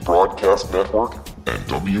 Wiki Broadcast Network, and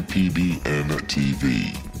WPBN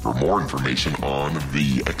TV. For more information on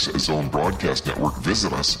the X Zone Broadcast Network,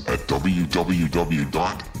 visit us at www.xzbn.net.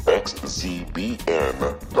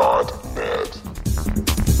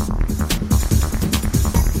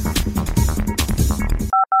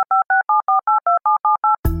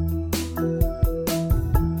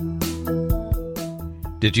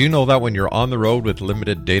 Did you know that when you're on the road with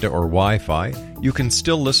limited data or Wi-Fi, you can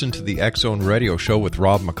still listen to the X-Zone Radio Show with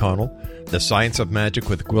Rob McConnell, The Science of Magic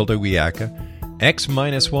with Gwilda Wiyaka,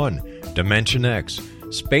 X-1, Dimension X,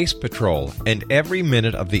 Space Patrol, and every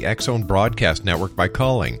minute of the X-Zone Broadcast Network by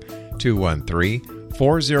calling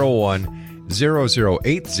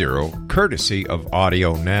 213-401-0080, courtesy of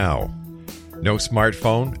Audio Now. No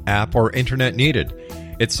smartphone, app, or internet needed.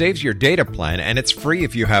 It saves your data plan, and it's free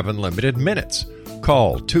if you have unlimited minutes.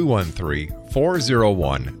 Call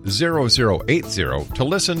 213-401-0080 to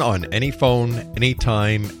listen on any phone,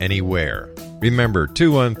 anytime, anywhere. Remember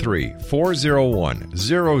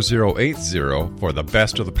 213-401-0080 for the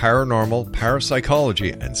best of the paranormal,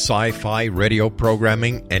 parapsychology, and sci-fi radio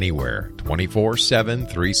programming anywhere, 24/7,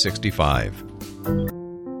 365.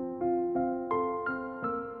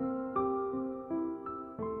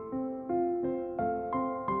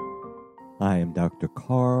 I am Dr.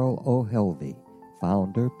 Carl O'Helvey,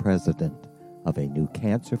 founder, president of a new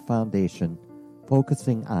cancer foundation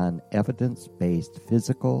focusing on evidence-based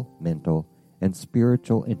physical, mental, and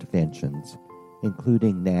spiritual interventions,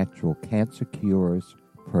 including natural cancer cures,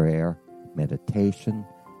 prayer, meditation,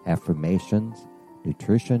 affirmations,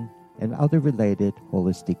 nutrition, and other related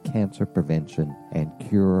holistic cancer prevention and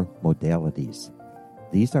cure modalities.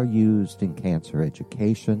 These are used in cancer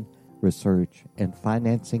education, research, and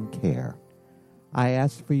financing care. I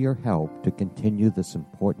ask for your help to continue this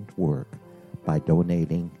important work by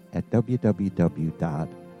donating at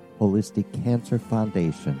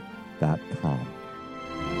www.holisticcancerfoundation.com.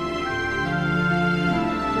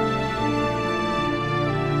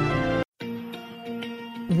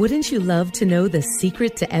 Wouldn't you love to know the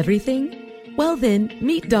secret to everything? Well then,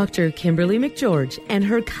 meet Dr. Kimberly McGeorge and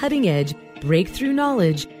her cutting-edge breakthrough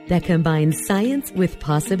knowledge that combines science with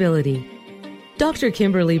possibility. Dr.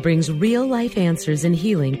 Kimberly brings real-life answers and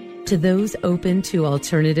healing to those open to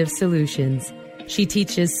alternative solutions. She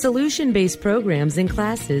teaches solution-based programs and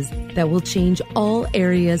classes that will change all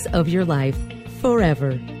areas of your life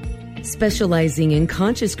forever. Specializing in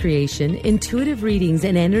conscious creation, intuitive readings,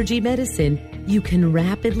 and energy medicine, you can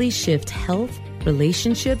rapidly shift health,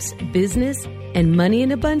 relationships, business, and money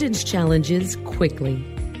and abundance challenges quickly.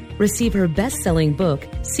 Receive her best-selling book,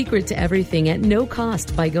 Secret to Everything, at no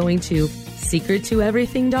cost by going to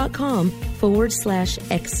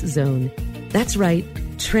secrettoeverything.com/X-Zone. That's right,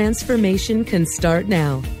 transformation can start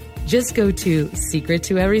now. Just go to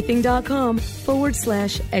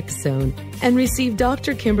secrettoeverything.com/X-Zone and receive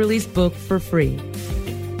Dr. Kimberly's book for free.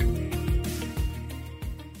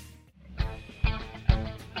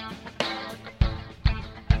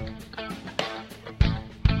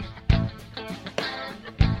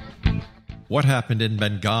 What Happened in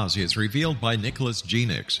Benghazi is revealed by Nicholas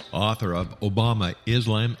Genix, author of Obama,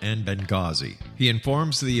 Islam, and Benghazi. He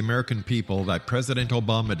informs the American people that President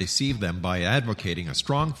Obama deceived them by advocating a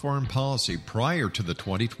strong foreign policy prior to the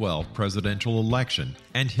 2012 presidential election,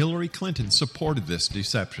 and Hillary Clinton supported this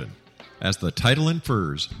deception. As the title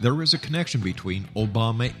infers, there is a connection between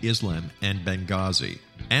Obama, Islam, and Benghazi.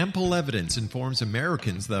 Ample evidence informs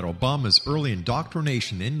Americans that Obama's early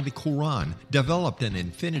indoctrination in the Quran developed an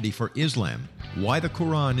affinity for Islam, why the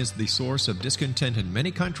Quran is the source of discontent in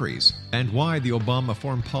many countries, and why the Obama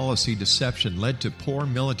foreign policy deception led to poor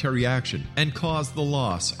military action and caused the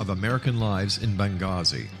loss of American lives in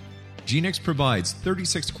Benghazi. Genix provides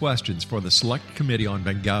 36 questions for the Select Committee on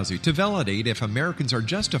Benghazi to validate if Americans are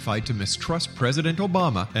justified to mistrust President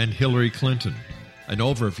Obama and Hillary Clinton. An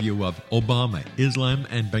overview of Obama, Islam,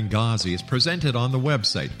 and Benghazi is presented on the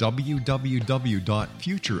website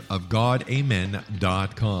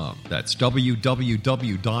www.futureofgodamen.com. That's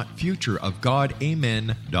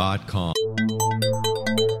www.futureofgodamen.com.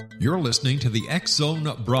 You're listening to the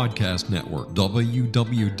X-Zone Broadcast Network,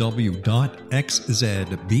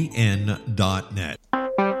 www.xzbn.net.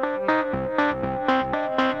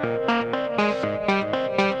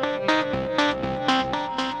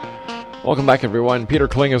 Welcome back, everyone. Peter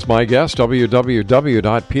Kling is my guest,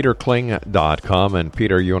 www.peterkling.com. And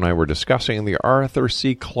Peter, you and I were discussing the Arthur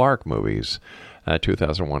C. Clarke movies,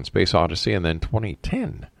 2001 Space Odyssey, and then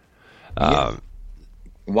 2010.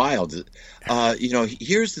 Wild.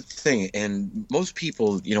 Here's the thing, and most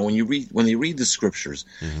people, when they read the scriptures,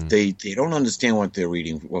 they don't understand what they're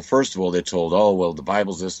reading. Well, first of all, they're told, the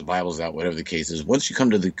Bible's this, the Bible's that, whatever the case is. Once you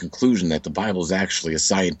come to the conclusion that the Bible is actually a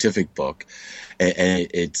scientific book, and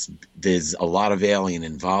there's a lot of alien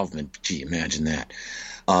involvement. Gee, imagine that.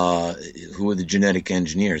 Who are the genetic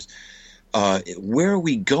engineers? where are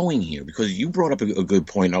we going here? Because you brought up a good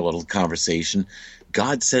point in our little conversation.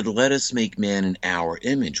 God said, let us make man in our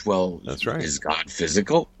image. Well, that's right. Is God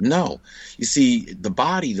physical? No. You see, the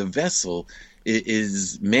body, the vessel,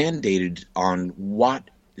 is mandated on what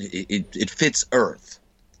it fits Earth.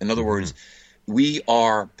 In other words, we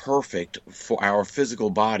are perfect for our physical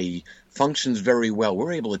body, functions very well.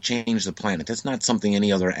 We're able to change the planet. That's not something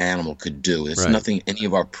any other animal could do. It's nothing any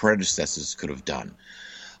of our predecessors could have done.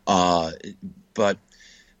 But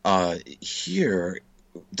here,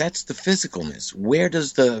 that's the physicalness. Where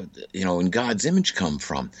does in God's image come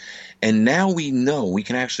from? And now we know, we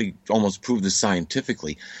can actually almost prove this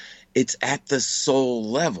scientifically. It's at the soul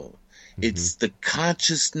level. It's the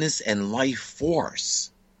consciousness and life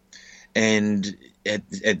force. And at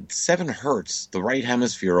 7 hertz, the right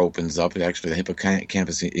hemisphere opens up. Actually, the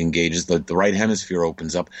hippocampus engages. The right hemisphere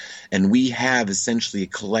opens up. And we have essentially a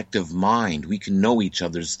collective mind. We can know each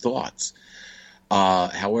other's thoughts.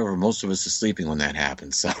 However, most of us are sleeping when that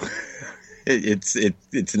happens. So it's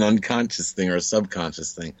an unconscious thing or a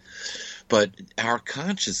subconscious thing. But our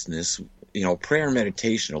consciousness, prayer and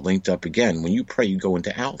meditation are linked up again. When you pray, you go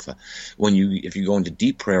into alpha. If you go into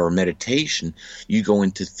deep prayer or meditation, you go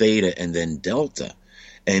into theta and then delta.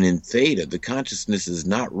 And in theta, the consciousness is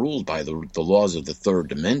not ruled by the laws of the third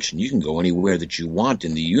dimension. You can go anywhere that you want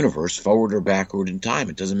in the universe, forward or backward in time.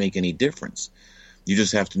 It doesn't make any difference. You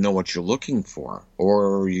just have to know what you're looking for,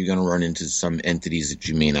 or you're going to run into some entities that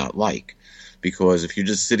you may not like. Because if you're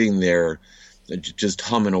just sitting there just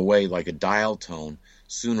humming away like a dial tone,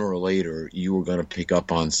 sooner or later you are going to pick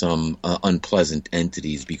up on some unpleasant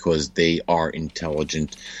entities, because they are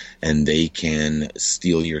intelligent and they can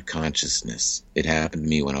steal your consciousness. It happened to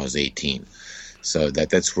me when I was 18. So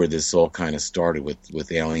that's where this all kind of started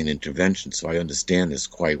with alien intervention. So I understand this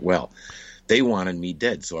quite well. They wanted me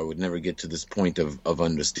dead, so I would never get to this point of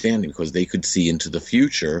understanding, because they could see into the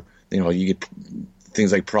future. You get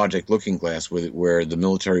things like Project Looking Glass, where the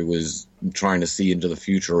military was trying to see into the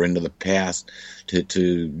future or into the past to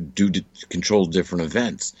control different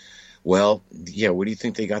events. Well, yeah, where do you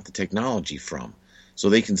think they got the technology from? So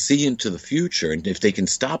they can see into the future, and if they can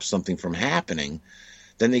stop something from happening,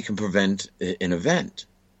 then they can prevent an event.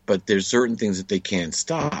 But there's certain things that they can't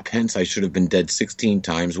stop. Hence, I should have been dead 16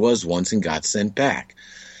 times, was once, and got sent back.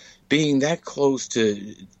 Being that close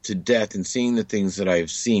to death and seeing the things that I've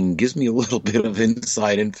seen gives me a little bit of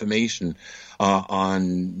inside information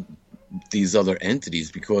on these other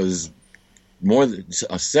entities, because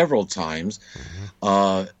several times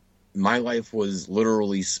my life was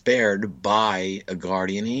literally spared by a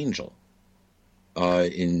guardian angel.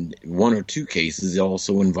 In 1 or 2 cases, it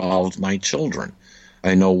also involved my children.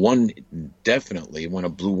 I know one definitely, when a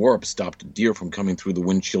blue orb stopped a deer from coming through the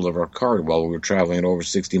windshield of our car while we were traveling at over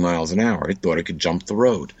 60 miles an hour. It thought it could jump the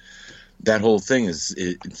road. That whole thing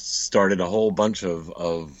it started a whole bunch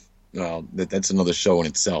that's another show in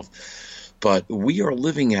itself. But we are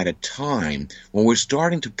living at a time when we're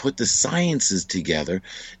starting to put the sciences together,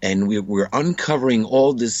 and we're uncovering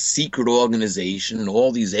all this secret organization and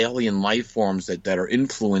all these alien life forms that are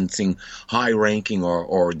influencing high-ranking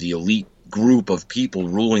or the elite group of people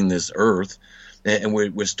ruling this earth, and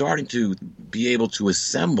we're starting to be able to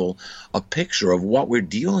assemble a picture of what we're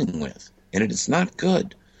dealing with, and it's not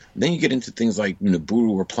good. Then you get into things like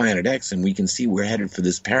Nibiru or Planet X, and we can see we're headed for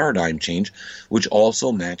this paradigm change, which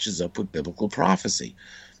also matches up with biblical prophecy.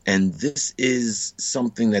 And this is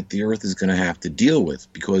something that the earth is going to have to deal with,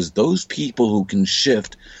 because those people who can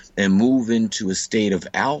shift and move into a state of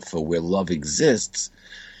alpha where love exists,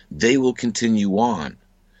 they will continue on.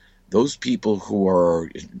 Those people who are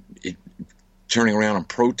turning around and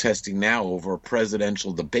protesting now over a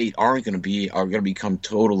presidential debate are going to become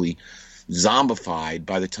totally zombified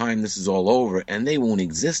by the time this is all over, and they won't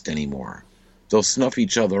exist anymore. They'll snuff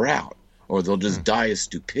each other out, or they'll just die of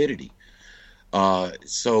stupidity.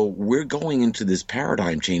 So we're going into this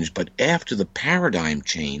paradigm change, but after the paradigm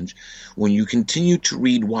change, when you continue to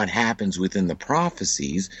read what happens within the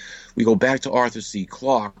prophecies, we go back to Arthur C.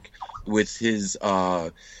 Clarke with his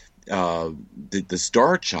the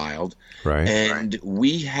Star Child, right? And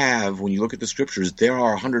we have, when you look at the scriptures, there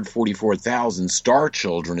are 144,000 star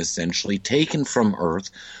children essentially taken from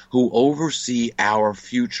Earth who oversee our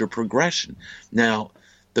future progression. Now,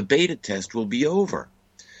 the beta test will be over.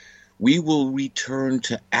 We will return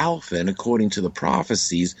to alpha, and according to the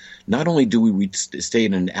prophecies, not only do we stay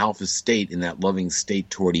in an alpha state, in that loving state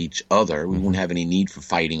toward each other, we won't have any need for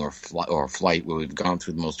fighting or flight, where we've gone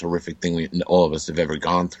through the most horrific thing all of us have ever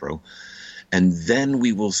gone through. And then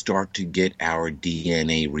we will start to get our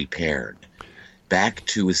DNA repaired back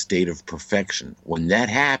to a state of perfection. When that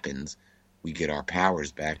happens, we get our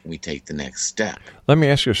powers back and we take the next step. Let me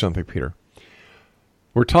ask you something, Peter.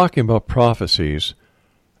 We're talking about prophecies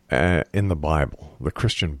in the Bible, the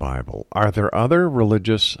Christian Bible. Are there other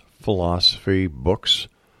religious philosophy books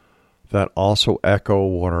that also echo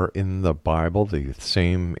what are in the Bible, the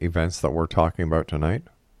same events that we're talking about tonight?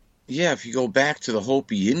 Yeah, if you go back to the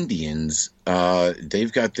Hopi Indians,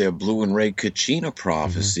 they've got their blue and red Kachina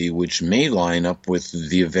prophecy, which may line up with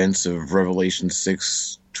the events of Revelation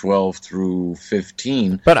 6:12 through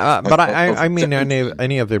 15. But I mean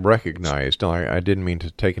any of them recognized. No, I didn't mean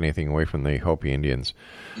to take anything away from the Hopi Indians.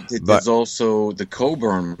 There's also the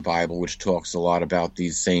Coburn Bible, which talks a lot about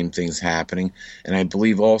these same things happening. And I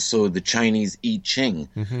believe also the Chinese I Ching.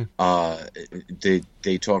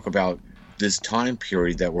 They talk about this time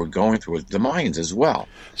period that we're going through with the Mayans as well.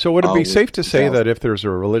 So would it be safe to say that if there's a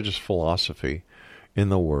religious philosophy in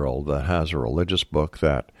the world that has a religious book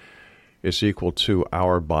that is equal to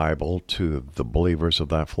our Bible, to the believers of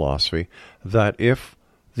that philosophy, that if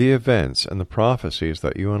the events and the prophecies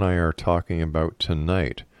that you and I are talking about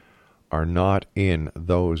tonight are not in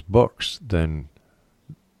those books, then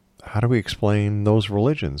how do we explain those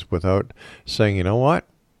religions without saying, you know what?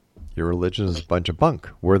 Your religion is a bunch of bunk.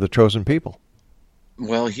 We're the chosen people.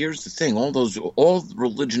 Well, here's the thing. All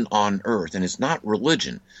religion on earth, and it's not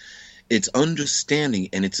religion, it's understanding,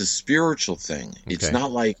 and it's a spiritual thing. Okay. It's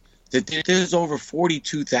not like there's over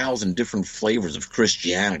 42,000 different flavors of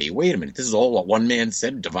Christianity. Wait a minute. This is all what one man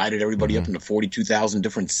said, divided everybody up into 42,000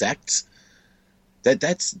 different sects?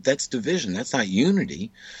 That's division. That's not unity.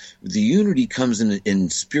 The unity comes in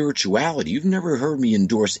spirituality. You've never heard me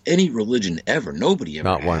endorse any religion ever. Nobody ever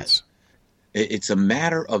Not has. Once. It's a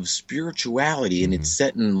matter of spirituality, and it's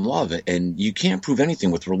set in love. And you can't prove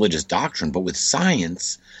anything with religious doctrine, but with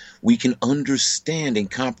science, we can understand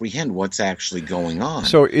and comprehend what's actually going on.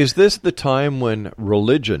 So is this the when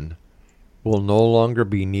religion will no longer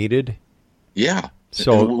be needed? Yeah.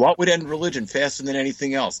 So and what would end religion faster than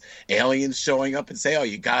anything else? Aliens showing up and say, "Oh,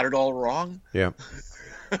 you got it all wrong." Yeah.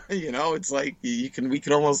 It's like we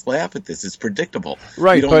can almost laugh at this. It's predictable.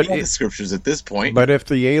 Right. We don't need the scriptures at this point. But if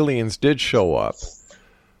the aliens did show up,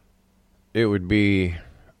 it would be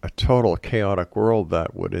a total chaotic world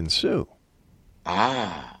that would ensue.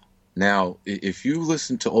 Now, if you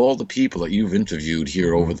listen to all the people that you've interviewed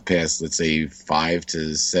here over the past, let's say, 5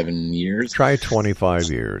 to 7 years. Try 25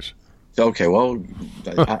 years. Okay, well,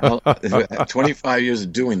 25 years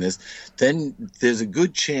of doing this, then there's a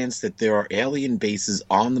good chance that there are alien bases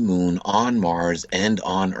on the moon, on Mars, and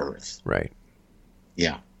on Earth. Right.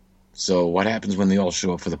 Yeah. So what happens when they all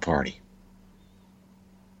show up for the party?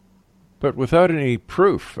 But without any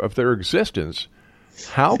proof of their existence,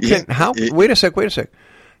 wait a sec.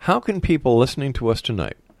 How can people listening to us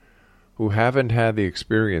tonight who haven't had the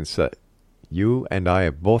experience that you and I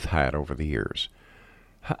have both had over the years,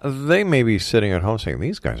 they may be sitting at home saying,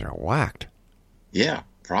 these guys are whacked. Yeah,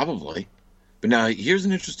 probably. But now, here's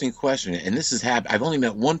an interesting question, and this has happened. I've only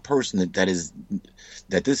met one person that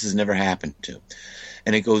this has never happened to.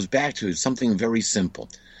 And it goes back to something very simple.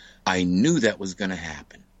 I knew that was going to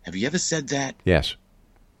happen. Have you ever said that? Yes.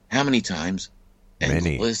 How many times?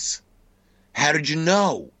 Many. Endless. How did you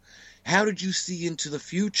know? How did you see into the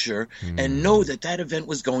future and know that event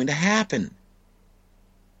was going to happen?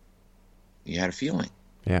 You had a feeling.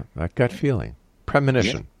 Yeah, that gut feeling.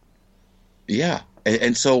 Premonition. Yeah.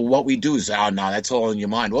 And so what we do is, no, that's all in your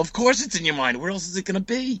mind. Well, of course it's in your mind. Where else is it going to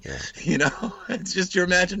be? Yeah. It's just your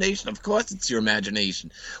imagination. Of course it's your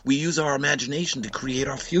imagination. We use our imagination to create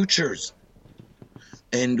our futures.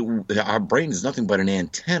 And our brain is nothing but an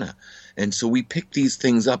antenna. And so we pick these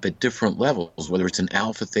things up at different levels, whether it's an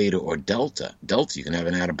alpha, theta, or delta. Delta, you can have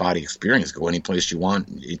an out-of-body experience, go any place you want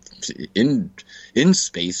in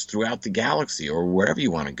space throughout the galaxy or wherever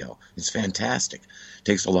you want to go. It's fantastic. It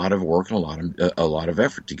takes a lot of work and a lot of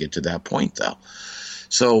effort to get to that point, though.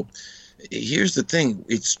 So here's the thing.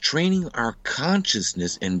 It's training our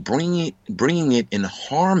consciousness and bringing it in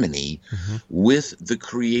harmony with the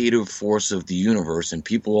creative force of the universe. And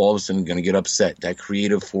people all of a sudden are going to get upset. That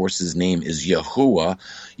creative force's name is Yahuwah,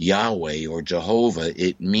 Yahweh, or Jehovah.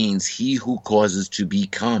 It means he who causes to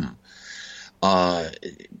become. Do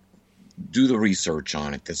the research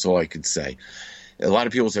on it. That's all I could say. A lot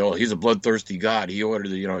of people say, "Oh, he's a bloodthirsty God. He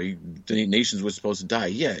ordered, the nations were supposed to die."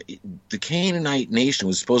 Yeah, the Canaanite nation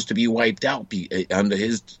was supposed to be wiped out under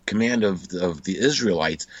his command of the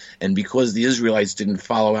Israelites, and because the Israelites didn't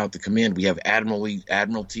follow out the command, we have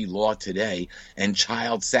admiralty law today, and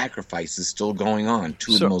child sacrifice is still going on.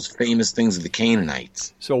 Two of the most famous things of the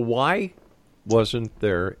Canaanites. So why wasn't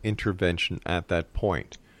there intervention at that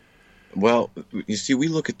point? Well, you see, we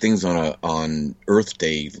look at things on Earth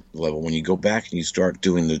Day level. When you go back and you start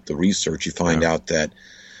doing the research, you find out that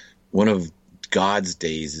one of God's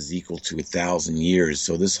days is equal to 1,000 years.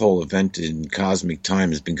 So this whole event in cosmic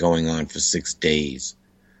time has been going on for 6 days.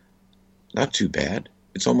 Not too bad.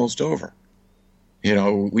 It's almost over.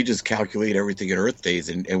 We just calculate everything in Earth days,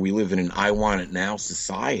 and we live in an I want it now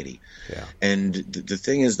society. Yeah. And the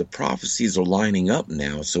thing is, the prophecies are lining up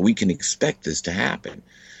now, so we can expect this to happen.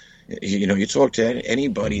 You talk to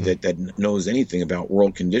anybody that knows anything about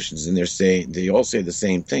world conditions, and they all say the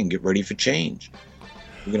same thing: get ready for change.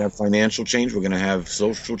 We're going to have financial change. We're going to have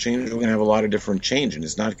social change. We're going to have a lot of different change, and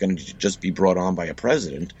it's not going to just be brought on by a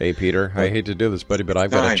president. Hey, Peter, I hate to do this, buddy, but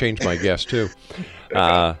I've got to change my guest, too.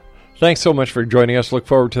 Thanks so much for joining us. Look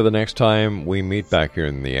forward to the next time we meet back here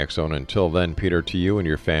in the X Zone. Until then, Peter, to you and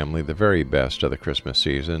your family, the very best of the Christmas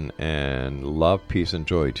season, and love, peace, and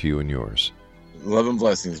joy to you and yours. Love and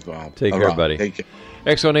blessings, Bob. Take care, buddy. Take care.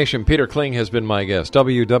 X Zone Nation, Peter Kling has been my guest.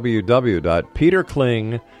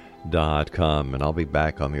 www.peterkling.com. And I'll be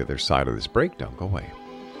back on the other side of this break. Don't go away.